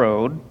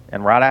 self-controlled,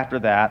 and right after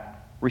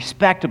that,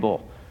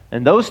 respectable.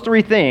 And those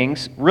three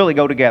things really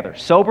go together.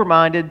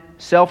 Sober-minded,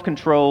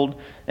 self-controlled,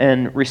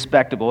 and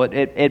respectable.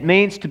 It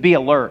means to be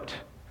alert.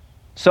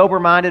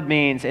 Sober-minded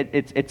means,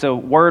 it's a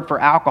word for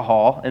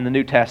alcohol in the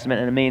New Testament,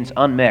 and it means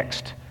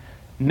unmixed.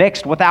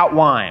 Mixed without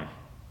wine.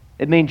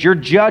 It means your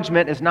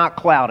judgment is not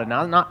clouded.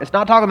 Now, it's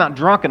not talking about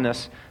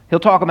drunkenness. He'll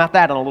talk about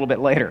that in a little bit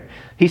later.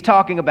 He's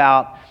talking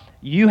about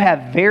you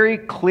have very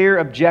clear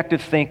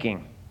objective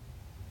thinking.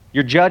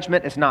 Your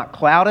judgment is not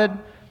clouded.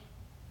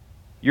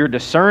 You're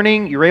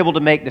discerning. You're able to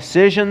make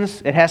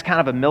decisions. It has kind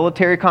of a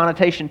military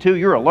connotation too.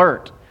 You're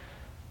alert.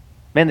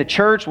 Man, the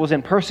church was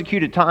in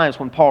persecuted times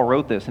when Paul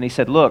wrote this, and he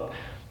said, look,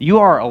 you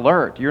are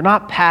alert. You're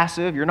not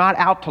passive. You're not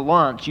out to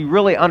lunch. You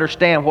really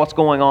understand what's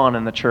going on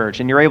in the church,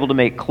 and you're able to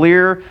make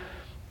clear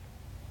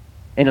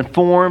and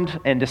informed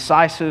and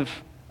decisive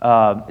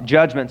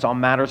judgments on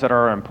matters that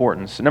are of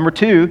importance. Number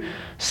 2,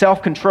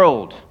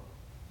 self-controlled.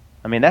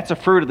 I mean, that's a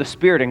fruit of the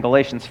Spirit in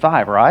Galatians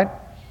 5, right?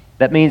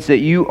 That means that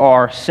you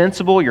are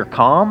sensible, you're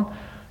calm,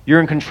 you're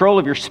in control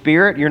of your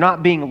spirit, you're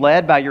not being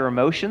led by your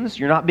emotions,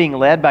 you're not being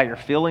led by your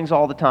feelings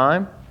all the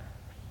time.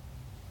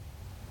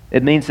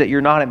 It means that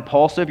you're not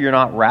impulsive, you're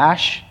not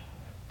rash.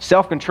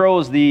 Self-control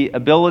is the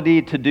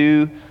ability to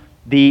do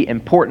the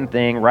important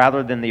thing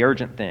rather than the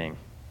urgent thing.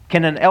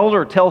 Can an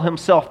elder tell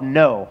himself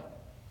no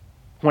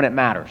when it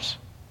matters?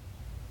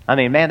 I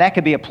mean, man, that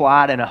could be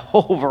applied in a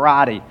whole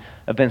variety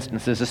of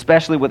instances,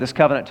 especially with his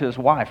covenant to his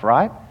wife,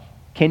 right?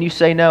 Can you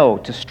say no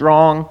to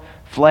strong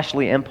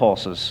fleshly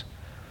impulses?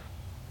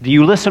 Do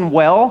you listen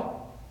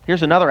well?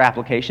 Here's another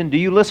application. Do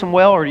you listen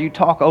well, or do you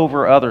talk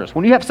over others?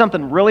 When you have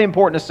something really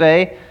important to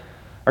say,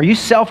 are you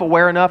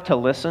self-aware enough to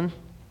listen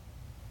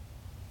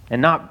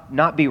and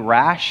not be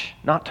rash,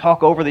 not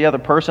talk over the other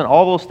person?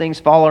 All those things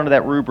fall under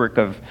that rubric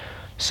of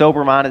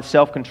sober-minded,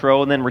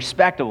 self-control, and then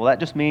respectable. That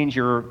just means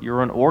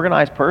you're an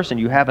organized person.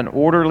 You have an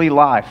orderly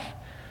life.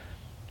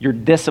 You're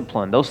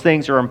disciplined. Those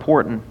things are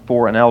important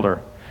for an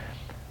elder.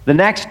 The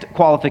next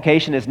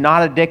qualification is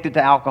not addicted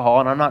to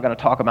alcohol, and I'm not going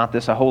to talk about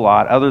this a whole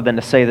lot other than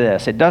to say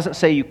this. It doesn't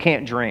say you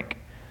can't drink.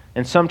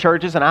 In some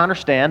churches, and I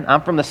understand,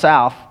 I'm from the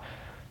South,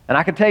 and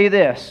I can tell you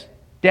this,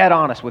 dead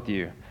honest with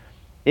you.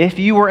 If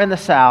you were in the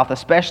South,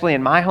 especially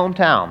in my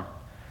hometown,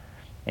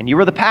 and you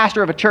were the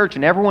pastor of a church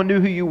and everyone knew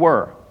who you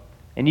were,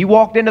 and you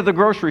walked into the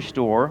grocery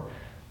store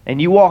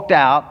and you walked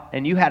out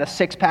and you had a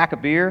 6-pack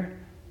of beer,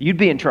 you'd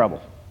be in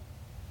trouble.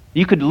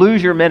 You could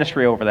lose your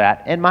ministry over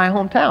that. In my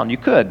hometown, you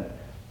could.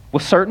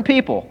 With certain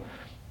people.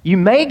 You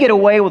may get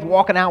away with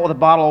walking out with a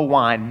bottle of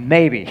wine,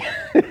 maybe.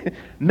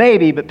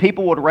 Maybe, but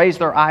people would raise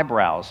their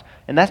eyebrows.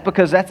 And that's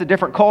because that's a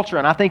different culture,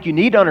 and I think you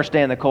need to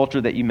understand the culture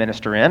that you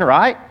minister in,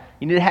 right?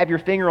 You need to have your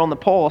finger on the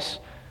pulse,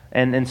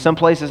 and some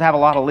places have a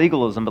lot of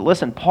legalism. But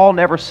listen, Paul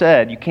never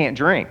said you can't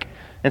drink.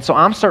 And so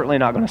I'm certainly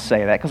not going to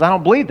say that because I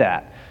don't believe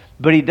that.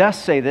 But he does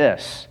say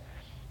this.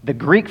 The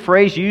Greek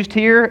phrase used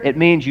here, it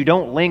means you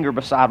don't linger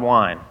beside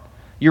wine.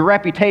 Your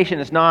reputation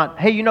is not,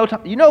 hey, you know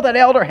that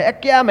elder?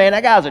 Heck yeah, man,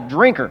 that guy's a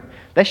drinker.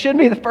 That shouldn't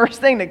be the first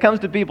thing that comes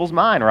to people's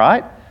mind,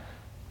 right?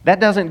 That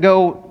doesn't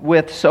go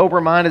with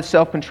sober-minded,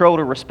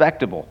 self-controlled, or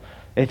respectable.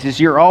 It's just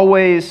you're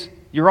always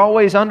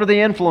under the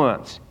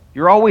influence.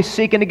 You're always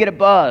seeking to get a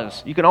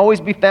buzz. You can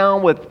always be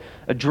found with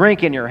a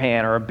drink in your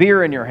hand or a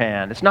beer in your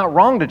hand. It's not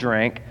wrong to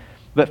drink,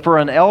 but for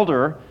an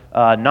elder,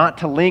 not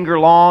to linger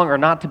long or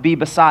not to be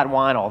beside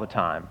wine all the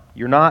time.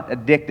 You're not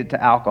addicted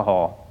to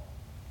alcohol.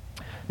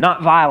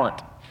 Not violent.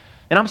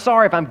 And I'm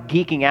sorry if I'm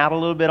geeking out a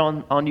little bit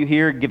on you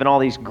here, given all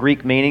these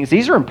Greek meanings.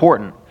 These are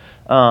important.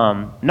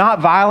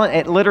 Not violent,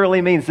 it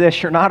literally means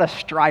this. You're not a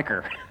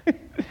striker.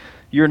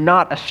 You're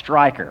not a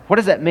striker. What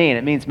does that mean?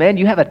 It means, man,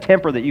 you have a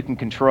temper that you can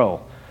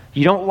control.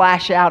 You don't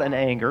lash out in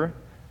anger,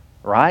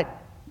 right?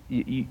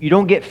 You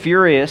don't get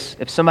furious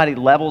if somebody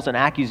levels an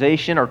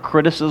accusation or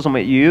criticism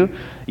at you.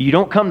 You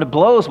don't come to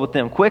blows with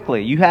them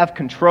quickly. You have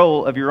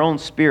control of your own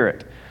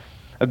spirit.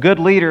 A good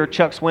leader,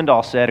 Chuck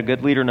Swindoll said, a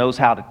good leader knows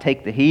how to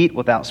take the heat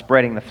without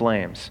spreading the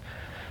flames.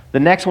 The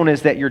next one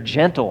is that you're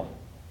gentle,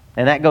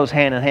 and that goes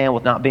hand in hand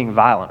with not being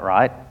violent,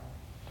 right?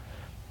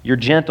 You're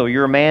gentle.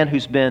 You're a man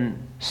who's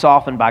been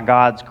softened by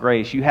God's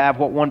grace. You have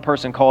what one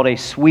person called a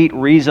sweet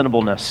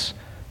reasonableness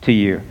to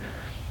you.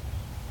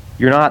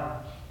 You're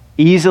not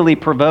easily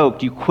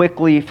provoked. You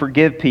quickly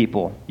forgive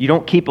people. You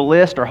don't keep a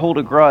list or hold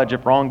a grudge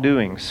of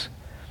wrongdoings.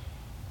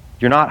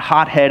 You're not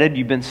hot-headed.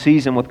 You've been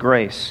seasoned with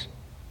grace.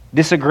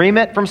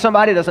 Disagreement from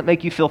somebody doesn't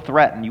make you feel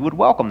threatened. You would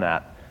welcome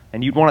that,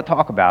 and you'd want to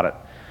talk about it.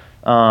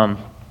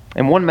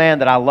 And one man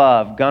that I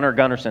love, Gunnar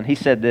Gunnarsson, he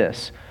said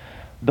this: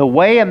 the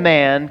way a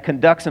man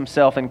conducts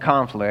himself in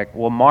conflict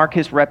will mark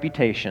his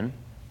reputation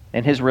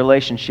and his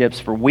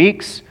relationships for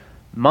weeks,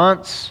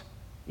 months,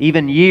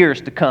 even years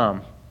to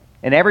come.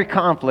 In every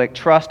conflict,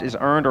 trust is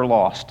earned or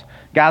lost.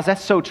 Guys,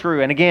 that's so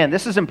true. And again,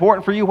 this is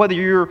important for you whether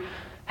you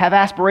have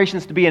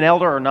aspirations to be an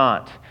elder or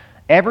not.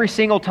 Every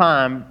single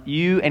time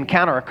you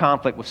encounter a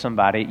conflict with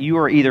somebody, you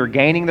are either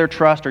gaining their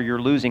trust or you're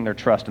losing their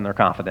trust and their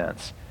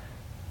confidence.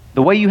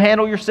 The way you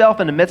handle yourself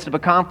in the midst of a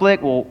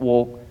conflict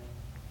will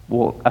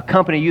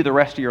accompany you the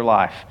rest of your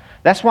life.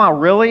 That's why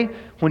really,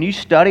 when you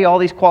study all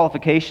these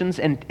qualifications,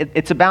 and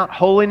it's about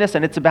holiness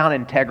and it's about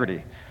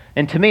integrity.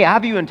 And to me, I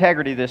view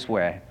integrity this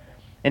way.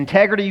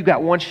 Integrity, you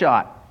got one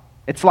shot.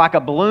 It's like a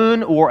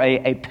balloon or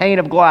a pane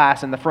of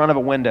glass in the front of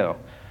a window.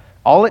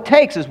 All it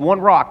takes is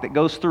one rock that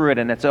goes through it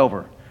and it's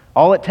over.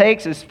 All it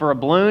takes is for a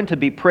balloon to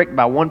be pricked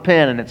by one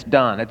pin and it's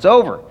done. It's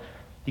over.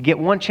 You get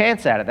one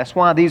chance at it. That's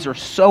why these are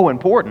so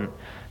important,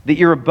 that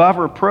you're above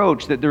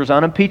reproach, that there's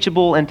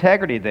unimpeachable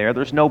integrity there.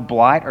 There's no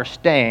blight or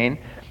stain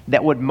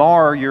that would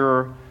mar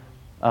your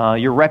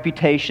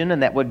reputation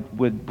and that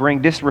would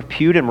bring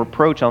disrepute and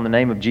reproach on the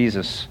name of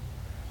Jesus.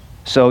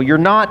 So you're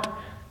not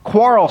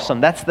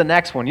quarrelsome. That's the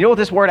next one. You know what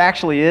this word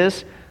actually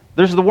is?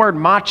 There's the word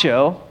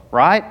macho,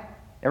 right?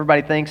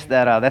 Everybody thinks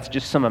that that's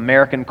just some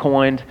American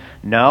coined.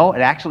 No, it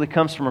actually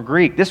comes from a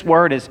Greek. This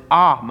word is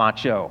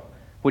macho,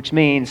 which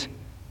means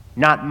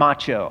not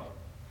macho.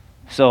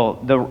 So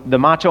the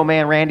macho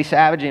man Randy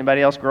Savage,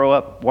 anybody else grow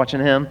up watching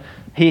him?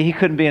 He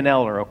couldn't be an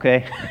elder,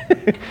 okay?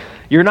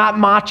 You're not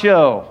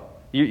macho.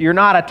 You're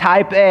not a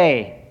type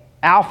A,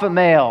 alpha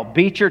male,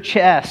 beat your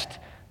chest,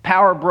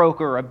 power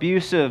broker,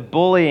 abusive,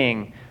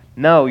 bullying.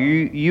 No,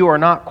 you are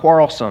not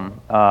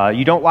quarrelsome.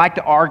 You don't like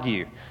to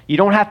argue. You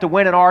don't have to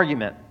win an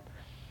argument.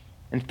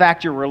 In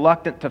fact, you're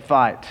reluctant to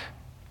fight.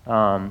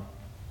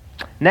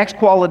 Next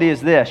quality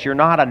is this: you're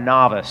not a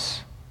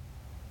novice.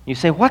 You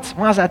say,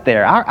 why's that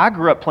there? I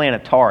grew up playing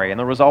Atari, and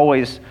there was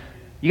always,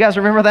 you guys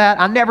remember that?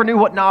 I never knew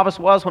what novice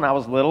was when I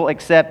was little,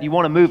 except you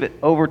want to move it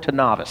over to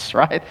novice,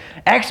 right?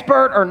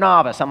 Expert or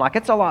novice. I'm like,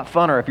 it's a lot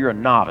funner if you're a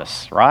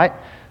novice, right?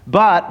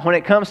 But when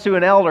it comes to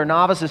an elder,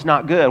 novice is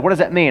not good. What does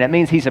that mean? It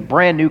means he's a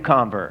brand new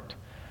convert.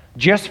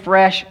 Just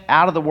fresh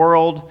out of the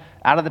world,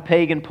 out of the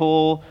pagan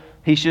pool.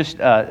 He's just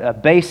a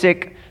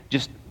basic,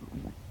 just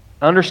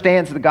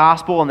understands the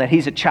gospel and that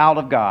he's a child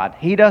of God.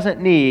 He doesn't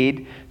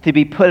need to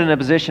be put in a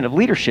position of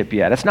leadership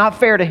yet. It's not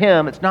fair to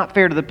him. It's not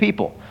fair to the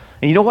people.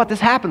 And you know what? This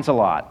happens a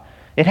lot.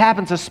 It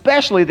happens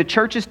especially, the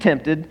church is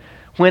tempted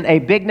when a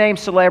big-name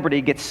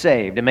celebrity gets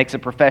saved and makes a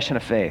profession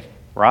of faith,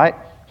 right?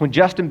 When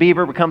Justin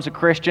Bieber becomes a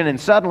Christian and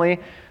suddenly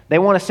they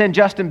want to send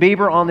Justin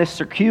Bieber on this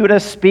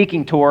circuitous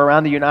speaking tour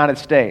around the United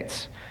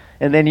States.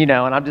 And then, and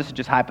I'm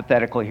just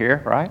hypothetically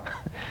here, right?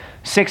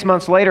 6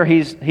 months later,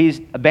 he's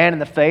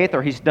abandoned the faith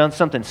or he's done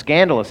something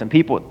scandalous, and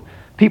people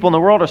in the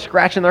world are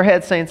scratching their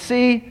heads saying,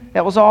 see,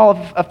 that was all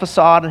a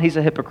facade and he's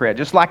a hypocrite,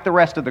 just like the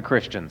rest of the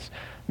Christians.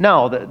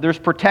 No, there's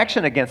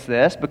protection against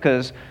this,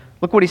 because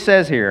look what he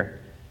says here.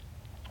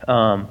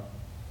 Let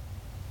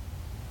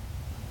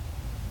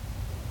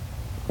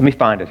me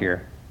find it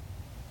here.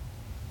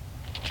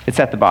 It's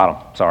at the bottom,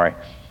 sorry.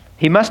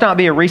 He must not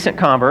be a recent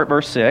convert,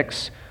 verse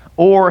 6,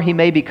 or he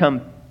may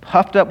become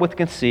puffed up with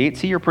conceit.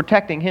 See, you're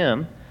protecting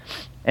him,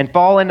 and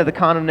fall into the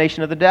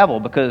condemnation of the devil,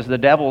 because the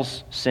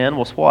devil's sin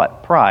was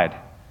what? Pride.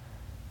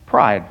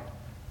 Pride.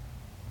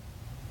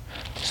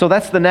 So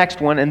that's the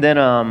next one. And then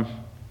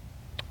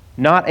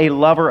not a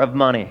lover of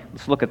money.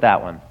 Let's look at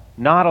that one.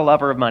 Not a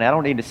lover of money. I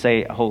don't need to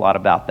say a whole lot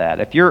about that.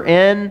 If you're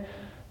in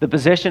the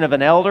position of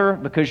an elder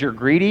because you're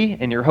greedy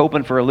and you're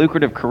hoping for a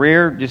lucrative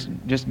career,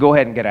 just go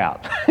ahead and get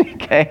out.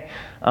 Okay?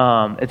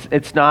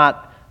 It's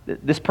not,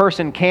 this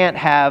person can't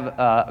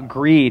have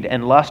greed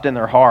and lust in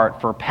their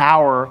heart for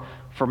power,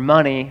 for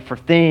money, for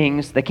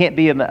things. They can't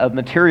be a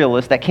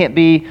materialist. That can't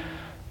be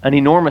an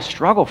enormous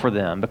struggle for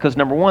them, because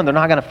number one, you're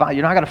not going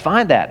to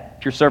find that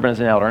if you're serving as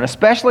an elder. And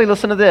especially,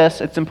 listen to this,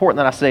 it's important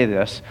that I say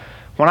this.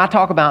 When I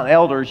talk about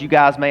elders, you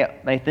guys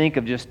may think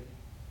of just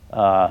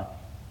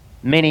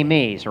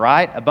mini-me's,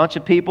 right? A bunch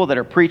of people that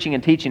are preaching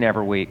and teaching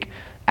every week.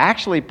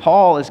 Actually,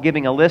 Paul is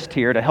giving a list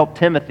here to help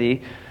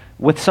Timothy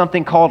with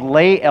something called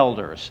lay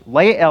elders.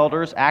 Lay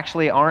elders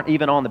actually aren't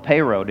even on the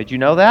payroll. Did you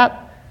know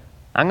that?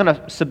 I'm going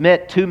to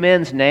submit 2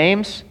 men's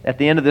names at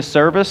the end of this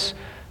service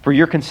for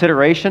your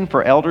consideration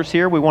for elders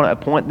here. We want to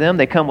appoint them.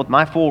 They come with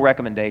my full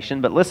recommendation.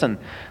 But listen,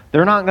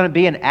 they're not going to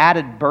be an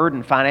added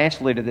burden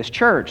financially to this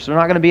church. They're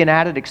not going to be an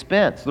added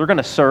expense. They're going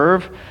to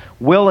serve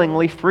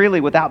willingly, freely,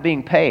 without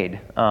being paid.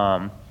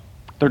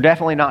 They're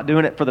definitely not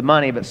doing it for the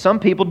money, but some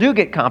people do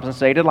get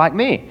compensated, like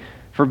me,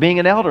 for being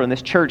an elder, and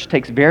this church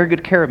takes very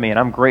good care of me, and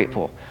I'm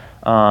grateful.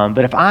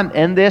 But if I'm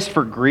in this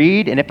for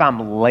greed, and if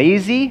I'm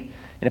lazy,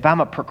 and if I'm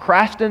a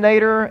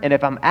procrastinator, and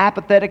if I'm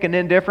apathetic and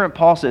indifferent,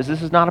 Paul says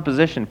this is not a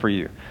position for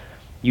you.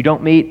 You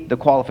don't meet the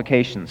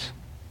qualifications.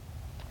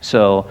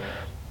 So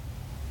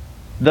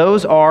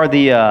those are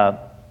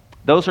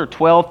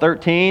 12,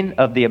 13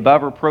 of the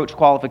above reproach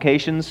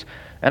qualifications.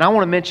 And I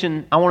want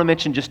to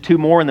mention just 2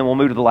 more, and then we'll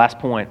move to the last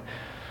point.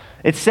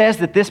 It says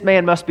that this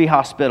man must be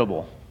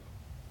hospitable.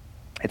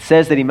 It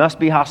says that he must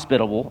be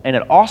hospitable, and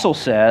it also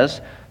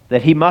says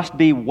that he must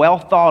be well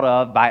thought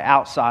of by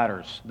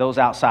outsiders, those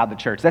outside the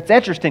church. That's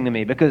interesting to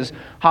me, because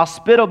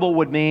hospitable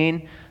would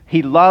mean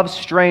he loves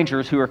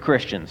strangers who are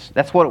Christians.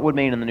 That's what it would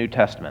mean in the New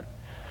Testament.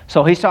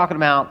 So he's talking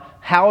about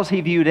how is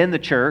he viewed in the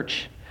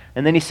church,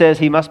 and then he says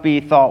he must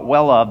be thought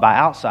well of by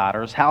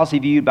outsiders. How is he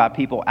viewed by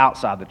people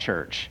outside the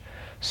church?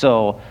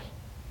 So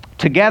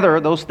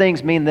together, those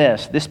things mean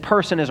this. This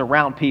person is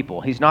around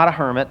people. He's not a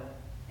hermit.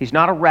 He's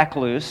not a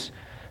recluse.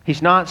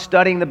 He's not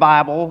studying the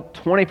Bible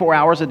 24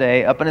 hours a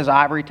day up in his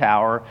ivory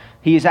tower.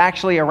 He's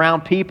actually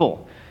around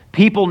people.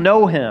 People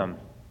know him.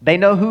 They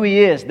know who he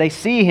is. They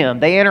see him.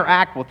 They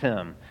interact with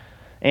him.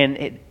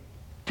 And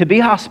to be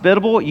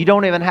hospitable, you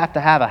don't even have to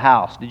have a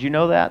house. Did you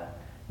know that?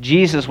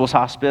 Jesus was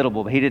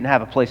hospitable, but he didn't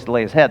have a place to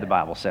lay his head, the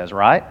Bible says,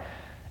 right?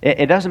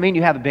 It doesn't mean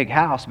you have a big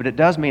house, but it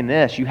does mean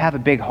this. You have a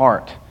big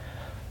heart.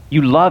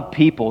 You love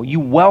people.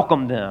 You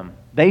welcome them.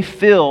 They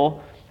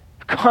feel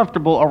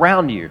comfortable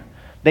around you.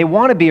 They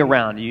want to be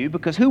around you,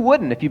 because who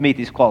wouldn't if you meet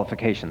these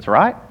qualifications,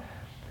 right?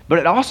 But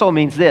it also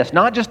means this,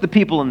 not just the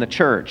people in the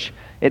church.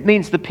 It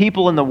means the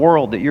people in the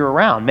world that you're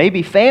around.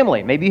 Maybe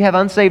family. Maybe you have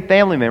unsaved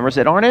family members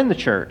that aren't in the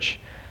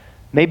church.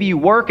 Maybe you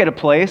work at a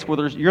place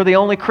where you're the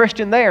only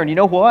Christian there. And you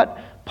know what?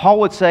 Paul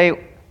would say,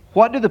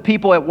 what do the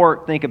people at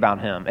work think about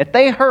him? If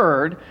they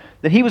heard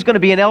that he was going to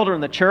be an elder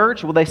in the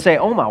church, will they say,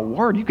 oh my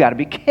word, you got to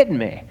be kidding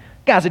me.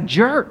 That guy's a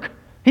jerk.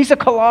 He's a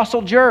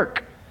colossal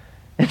jerk.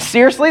 And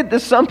seriously,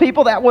 there's some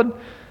people that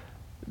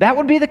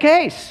would be the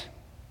case.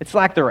 It's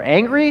like they're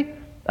angry,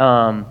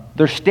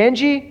 they're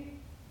stingy,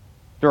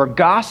 they're a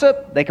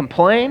gossip, they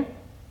complain.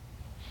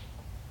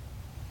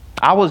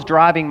 I was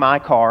driving my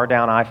car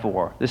down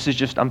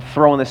I-4. I'm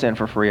throwing this in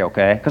for free,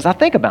 okay? Because I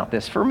think about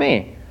this for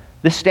me.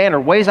 This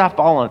standard, ways I've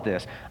fallen at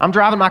this. I'm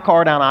driving my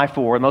car down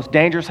I-4, the most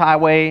dangerous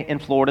highway in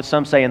Florida,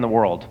 some say in the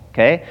world,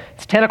 okay?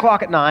 It's 10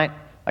 o'clock at night.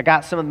 I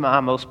got some of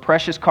my most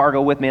precious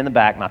cargo with me in the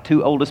back, my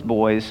 2 oldest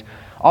boys.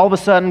 All of a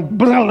sudden,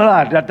 blah,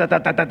 blah,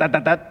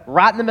 blah,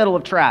 right in the middle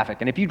of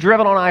traffic. And if you've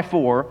driven on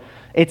I-4,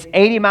 it's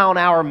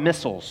 80-mile-an-hour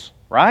missiles,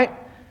 right?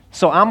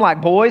 So I'm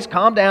like, boys,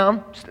 calm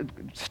down,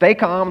 stay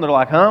calm. They're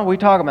like, huh, what are you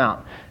talking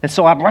about? And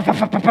so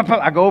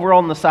I go over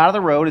on the side of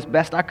the road as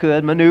best I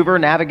could, maneuver,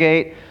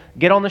 navigate,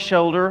 get on the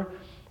shoulder,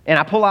 and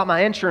I pull out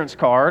my insurance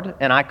card,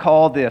 and I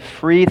call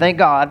thank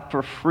God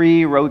for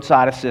free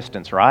roadside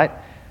assistance, right?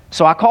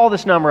 So I call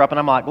this number up and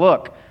I'm like,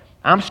 look,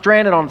 I'm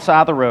stranded on the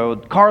side of the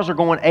road. Cars are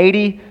going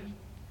 80,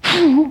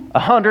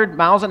 100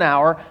 miles an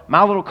hour.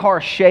 My little car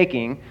is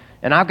shaking,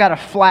 and I've got a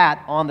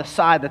flat on the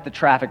side that the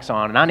traffic's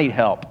on, and I need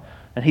help.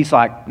 And he's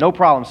like, no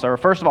problem, sir.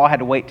 First of all, I had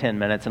to wait 10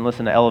 minutes and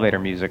listen to elevator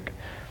music.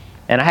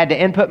 And I had to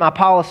input my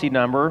policy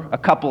number a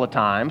couple of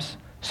times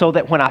so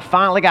that when I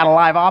finally got a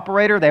live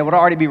operator, they would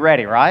already be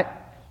ready, right?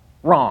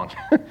 Wrong.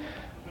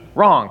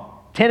 Wrong.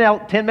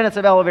 10 minutes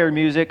of elevator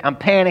music. I'm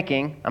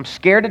panicking. I'm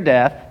scared to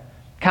death.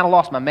 Kind of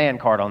lost my man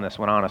card on this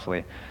one,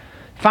 honestly.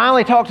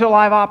 Finally talked to a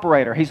live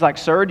operator. He's like,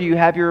 sir, do you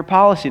have your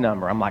policy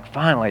number? I'm like,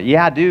 finally.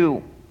 Yeah, I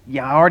do.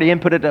 Yeah, I already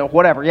inputted it,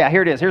 whatever. Yeah,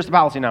 here it is. Here's the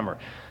policy number.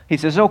 He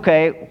says,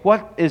 okay,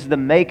 what is the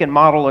make and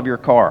model of your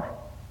car?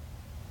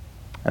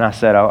 And I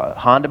said,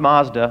 Honda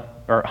Mazda.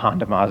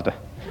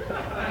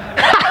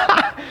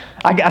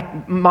 I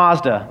got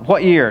Mazda.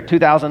 What year?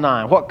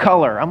 2009. What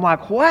color? I'm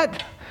like,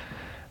 what?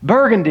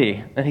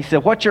 Burgundy. And he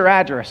said, what's your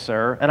address,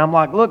 sir? And I'm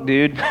like, look,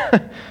 dude,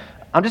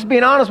 I'm just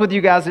being honest with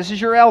you guys. This is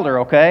your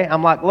elder, okay?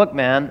 I'm like, look,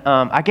 man,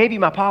 I gave you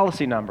my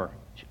policy number.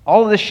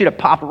 All of this should have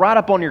popped right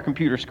up on your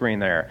computer screen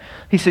there.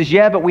 He says,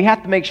 yeah, but we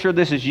have to make sure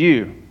this is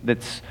you.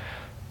 That's,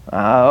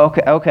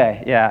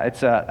 okay, yeah,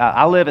 it's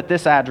I live at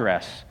this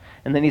address.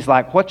 And then he's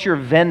like, what's your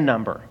VIN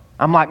number?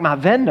 I'm like, my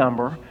VIN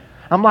number?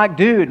 I'm like,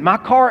 dude, my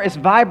car is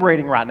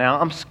vibrating right now.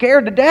 I'm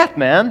scared to death,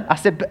 man. I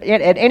said,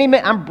 at any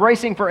minute, I'm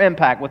bracing for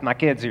impact with my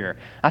kids here.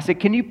 I said,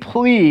 can you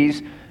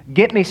please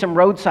get me some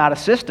roadside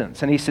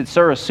assistance? And he said,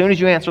 sir, as soon as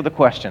you answer the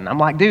question. I'm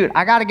like, dude,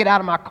 I got to get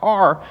out of my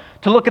car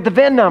to look at the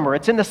VIN number.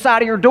 It's in the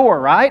side of your door,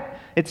 right?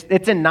 It's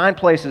in 9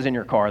 places in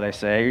your car, they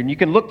say. And you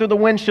can look through the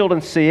windshield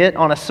and see it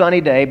on a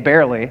sunny day,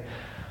 barely.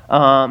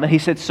 And he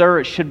said,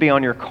 sir, it should be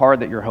on your card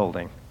that you're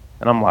holding.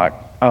 And I'm like,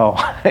 oh,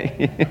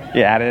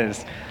 yeah, it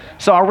is.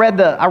 So I read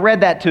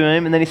that to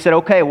him, and then he said,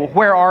 okay, well,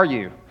 where are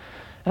you?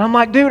 And I'm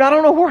like, dude, I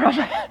don't know where I'm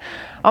at.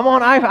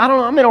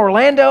 I'm in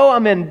Orlando.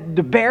 I'm in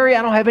DeBerry.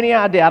 I don't have any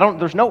idea.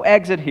 There's no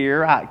exit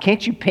here.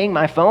 Can't you ping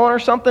my phone or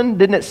something?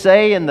 Didn't it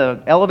say in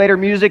the elevator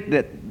music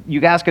that you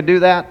guys could do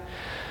that?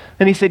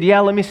 And he said, yeah,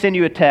 let me send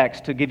you a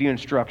text to give you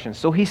instructions.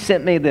 So he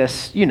sent me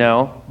this,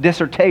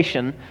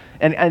 dissertation.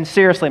 And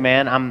seriously,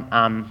 man,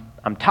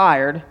 I'm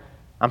tired.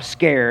 I'm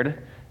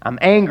scared. I'm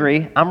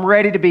angry. I'm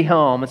ready to be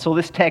home. And so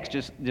this text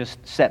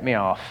just set me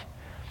off.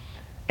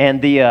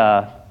 And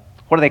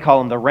what do they call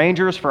them? The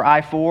Rangers for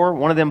I-4.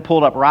 One of them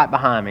pulled up right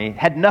behind me.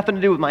 Had nothing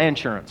to do with my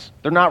insurance.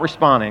 They're not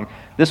responding.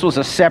 This was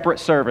a separate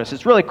service.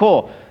 It's really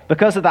cool.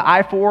 Because of the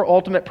I-4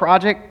 Ultimate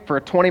Project for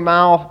a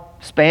 20-mile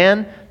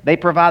span, they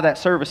provide that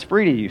service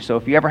free to you. So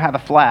if you ever have a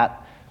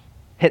flat,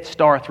 hit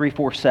star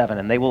 347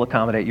 and they will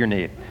accommodate your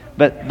need.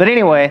 But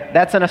anyway,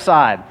 that's an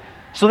aside.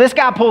 So this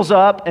guy pulls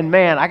up, and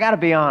man, I got to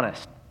be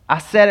honest. I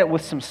said it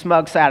with some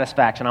smug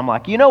satisfaction. I'm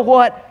like, you know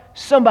what?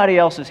 Somebody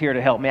else is here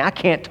to help me. I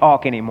can't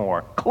talk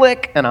anymore.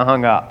 Click, and I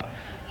hung up.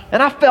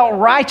 And I felt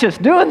righteous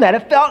doing that.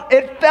 It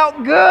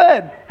felt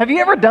good. Have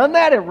you ever done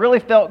that? It really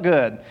felt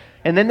good.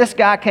 And then this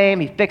guy came.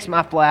 He fixed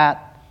my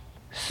flat,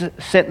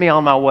 sent me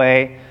on my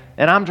way,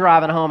 and I'm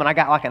driving home, and I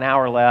got like an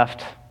hour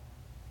left.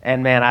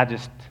 And man,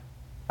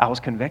 I was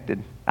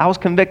convicted. I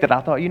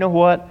thought, you know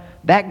what?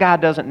 That guy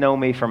doesn't know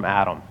me from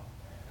Adam.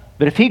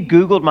 But if he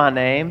Googled my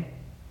name,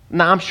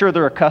 I'm sure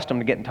they're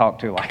accustomed to getting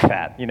talked to like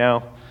that, kind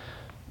of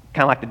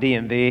like the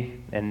DMV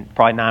and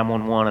probably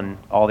 911 and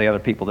all the other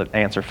people that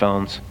answer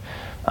phones.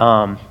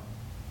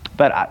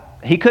 But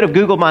he could have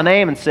Googled my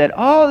name and said,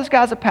 oh, this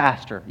guy's a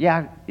pastor.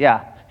 Yeah,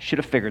 should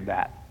have figured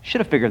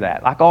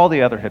that, like all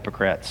the other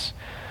hypocrites.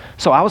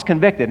 So I was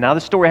convicted. Now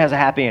this story has a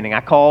happy ending.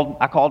 I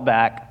called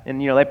back,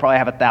 and they probably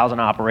have 1,000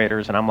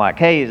 operators, and I'm like,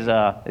 hey,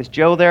 is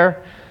Joe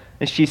there?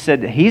 And she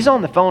said, he's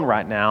on the phone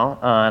right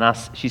now.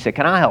 She said,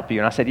 can I help you?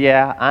 And I said,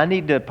 yeah, I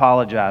need to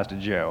apologize to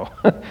Joe.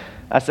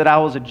 I said, I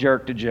was a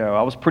jerk to Joe.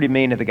 I was pretty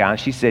mean to the guy. And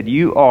she said,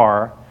 you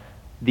are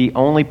the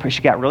only person.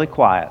 She got really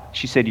quiet.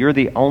 She said, you're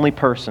the only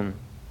person.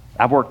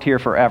 I've worked here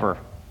forever.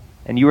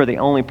 And you are the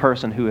only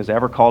person who has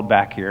ever called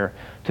back here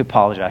to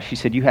apologize. She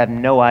said, you have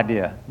no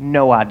idea,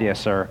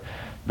 sir,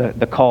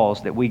 the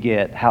calls that we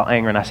get, how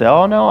angry. And I said,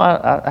 oh, no,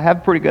 I have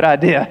a pretty good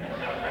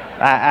idea.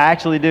 I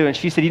actually do. And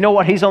she said, you know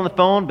what? He's on the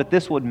phone, but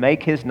this would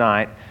make his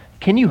night.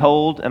 Can you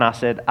hold? And I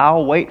said,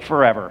 I'll wait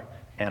forever.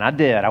 And I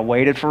did. I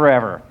waited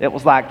forever. It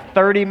was like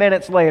 30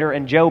 minutes later,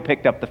 and Joe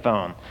picked up the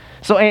phone.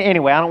 So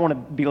anyway, I don't want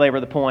to belabor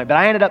the point, but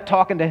I ended up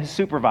talking to his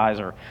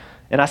supervisor.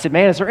 And I said,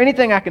 man, is there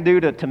anything I can do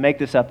to make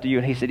this up to you?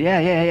 And he said, yeah,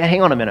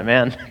 hang on a minute,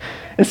 man.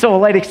 And so a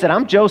lady said,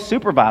 I'm Joe's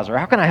supervisor.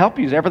 How can I help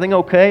you? Is everything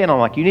okay? And I'm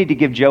like, you need to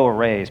give Joe a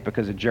raise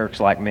because of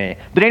jerks like me.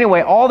 But anyway,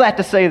 all that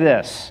to say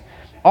this.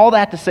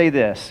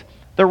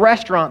 The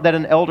restaurant that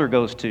an elder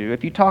goes to,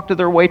 if you talk to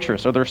their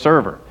waitress or their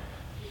server,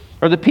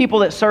 or the people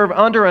that serve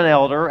under an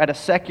elder at a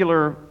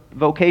secular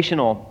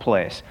vocational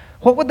place,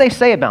 what would they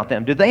say about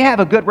them? Do they have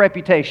a good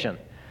reputation?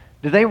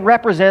 Do they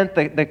represent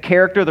the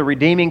character, the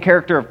redeeming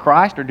character of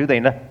Christ, or do they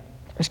not?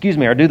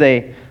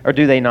 Or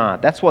do they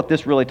not? That's what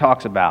this really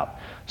talks about.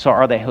 So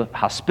are they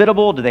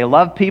hospitable? Do they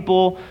love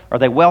people? Are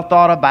they well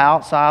thought of by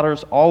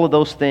outsiders? All of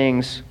those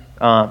things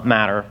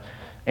matter.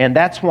 And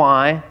that's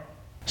why,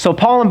 so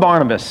Paul and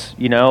Barnabas,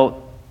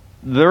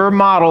 their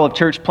model of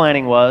church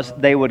planting was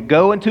they would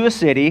go into a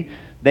city,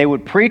 they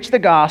would preach the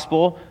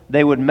gospel,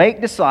 they would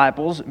make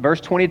disciples. Verse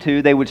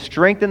 22, they would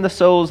strengthen the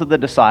souls of the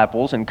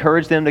disciples,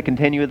 encourage them to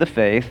continue the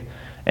faith.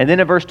 And then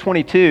in verse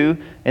 22,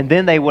 and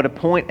then they would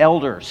appoint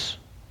elders.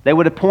 They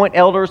would appoint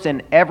elders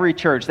in every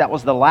church. That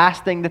was the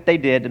last thing that they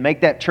did to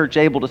make that church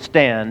able to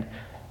stand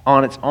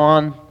on its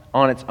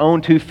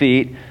own 2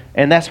 feet.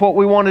 And that's what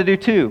we want to do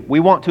too. We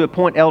want to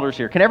appoint elders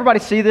here. Can everybody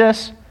see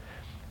this?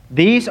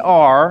 These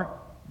are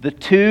the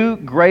 2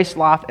 Grace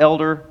Life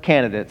elder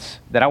candidates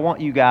that I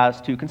want you guys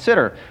to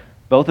consider.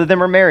 Both of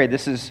them are married.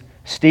 This is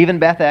Steve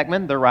and Beth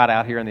Ekman. They're right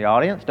out here in the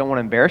audience. Don't want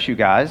to embarrass you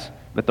guys,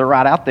 but they're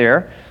right out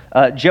there.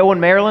 Joe and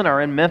Marilyn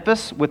are in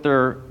Memphis with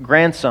their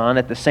grandson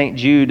at the St.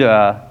 Jude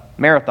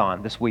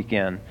Marathon this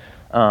weekend.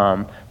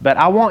 But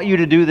I want you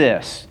to do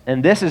this,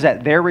 and this is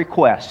at their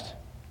request,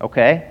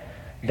 okay?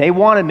 They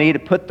wanted me to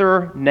put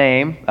their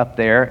name up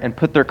there and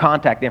put their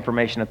contact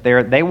information up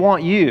there. They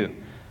want you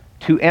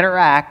to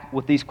interact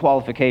with these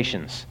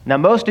qualifications. Now,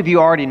 most of you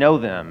already know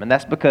them, and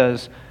that's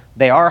because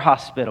they are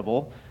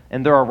hospitable,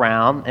 and they're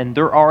around, and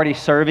they're already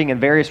serving in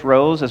various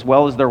roles as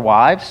well as their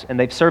wives, and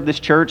they've served this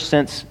church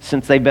since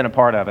they've been a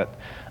part of it.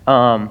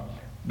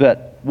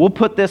 But we'll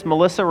put this,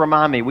 Melissa,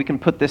 remind me, we can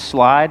put this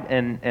slide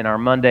in our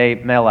Monday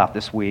mail out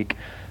this week.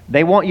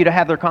 They want you to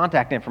have their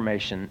contact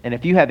information, and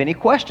if you have any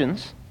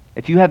questions,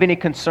 if you have any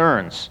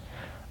concerns,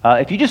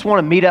 if you just want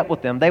to meet up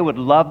with them, they would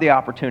love the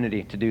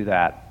opportunity to do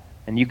that.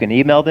 And you can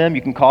email them,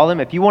 you can call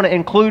them. If you want to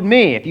include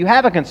me, if you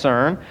have a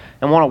concern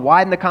and want to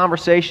widen the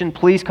conversation,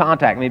 please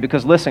contact me,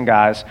 because listen,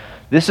 guys,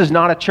 this is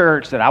not a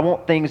church that I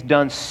want things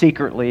done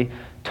secretly,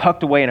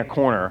 tucked away in a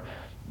corner.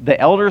 The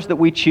elders that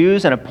we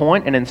choose and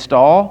appoint and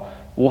install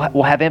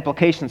will have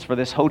implications for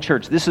this whole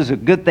church. This is a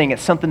good thing.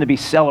 It's something to be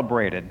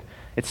celebrated.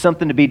 It's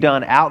something to be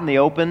done out in the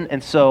open.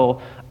 And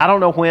so I don't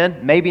know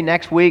when, maybe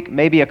next week,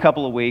 maybe a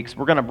couple of weeks,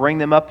 we're going to bring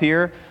them up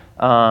here.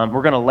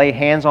 We're going to lay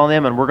hands on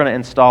them and we're going to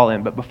install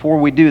them. But before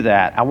we do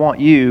that, I want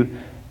you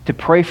to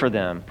pray for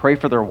them. Pray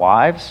for their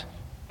wives.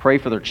 Pray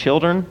for their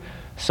children.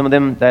 Some of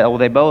them,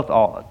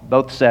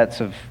 both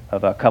sets of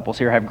couples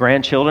here have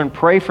grandchildren.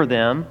 Pray for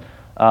them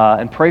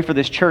and pray for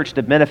this church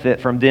to benefit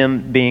from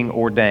them being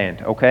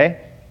ordained,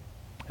 okay?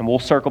 And we'll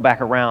circle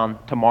back around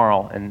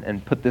tomorrow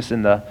and put this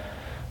in the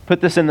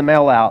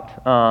mail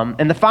out.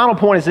 And the final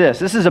point is this.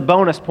 This is a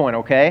bonus point,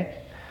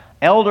 okay?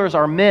 Elders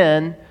are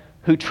men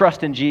who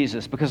trust in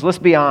Jesus, because let's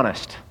be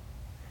honest.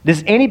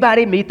 Does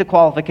anybody meet the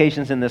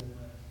qualifications in this?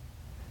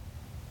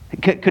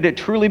 Could it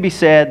truly be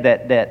said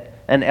that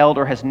an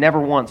elder has never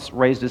once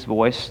raised his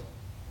voice,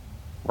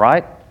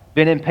 right?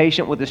 Been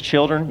impatient with his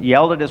children,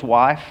 yelled at his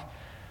wife,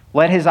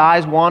 let his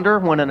eyes wander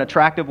when an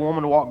attractive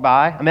woman walked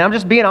by? I mean, I'm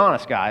just being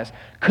honest, guys.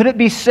 Could it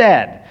be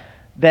said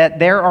that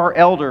there are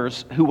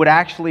elders who would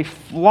actually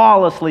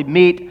flawlessly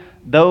meet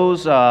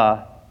those,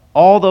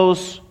 all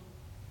those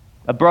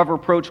above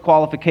reproach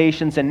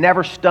qualifications and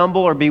never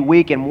stumble or be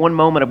weak in one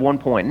moment of one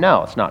point?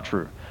 No, it's not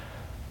true.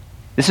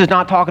 This is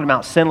not talking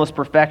about sinless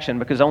perfection,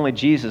 because only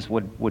Jesus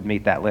would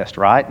meet that list,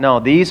 right? No,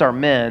 these are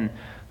men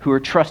who are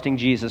trusting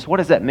Jesus. What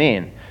does that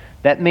mean?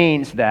 That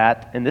means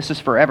that, and this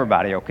is for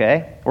everybody,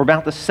 okay? We're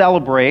about to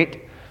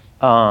celebrate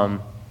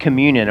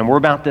communion, and we're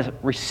about to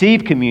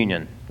receive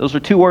communion. Those are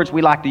 2 words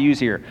we like to use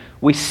here.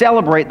 We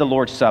celebrate the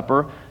Lord's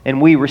Supper,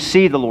 and we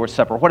receive the Lord's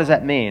Supper. What does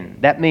that mean?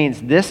 That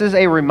means this is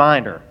a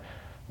reminder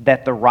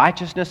that the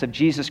righteousness of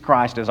Jesus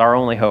Christ is our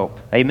only hope.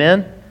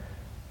 Amen?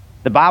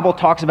 The Bible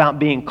talks about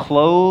being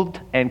clothed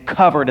and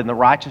covered in the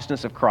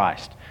righteousness of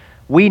Christ.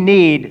 We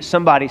need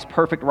somebody's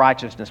perfect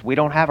righteousness. We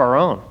don't have our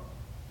own,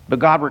 but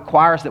God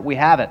requires that we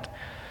have it.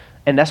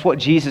 And that's what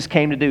Jesus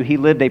came to do. He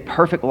lived a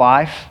perfect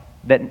life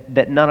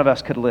that none of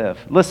us could live.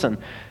 Listen,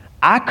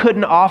 I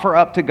couldn't offer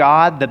up to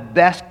God the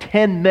best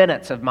 10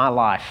 minutes of my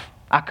life.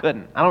 I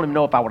couldn't. I don't even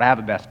know if I would have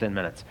a best 10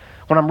 minutes.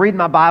 When I'm reading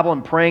my Bible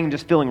and praying,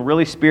 just feeling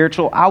really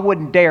spiritual, I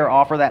wouldn't dare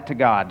offer that to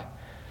God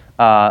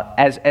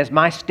as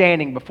my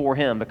standing before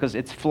Him, because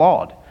it's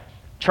flawed.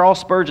 Charles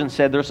Spurgeon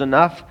said there's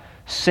enough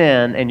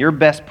sin in your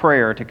best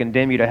prayer to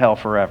condemn you to hell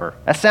forever.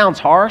 That sounds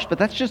harsh, but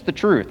that's just the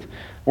truth.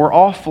 We're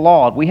all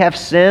flawed. We have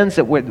sins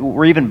that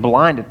we're even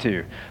blinded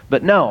to.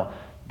 But no,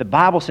 the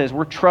Bible says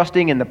we're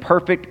trusting in the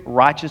perfect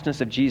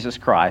righteousness of Jesus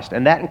Christ,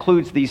 and that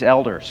includes these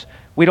elders.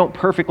 We don't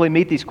perfectly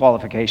meet these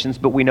qualifications,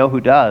 but we know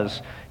who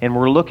does, and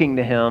we're looking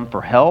to Him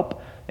for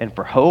help and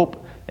for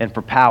hope and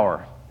for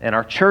power. And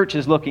our church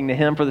is looking to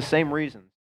Him for the same reasons.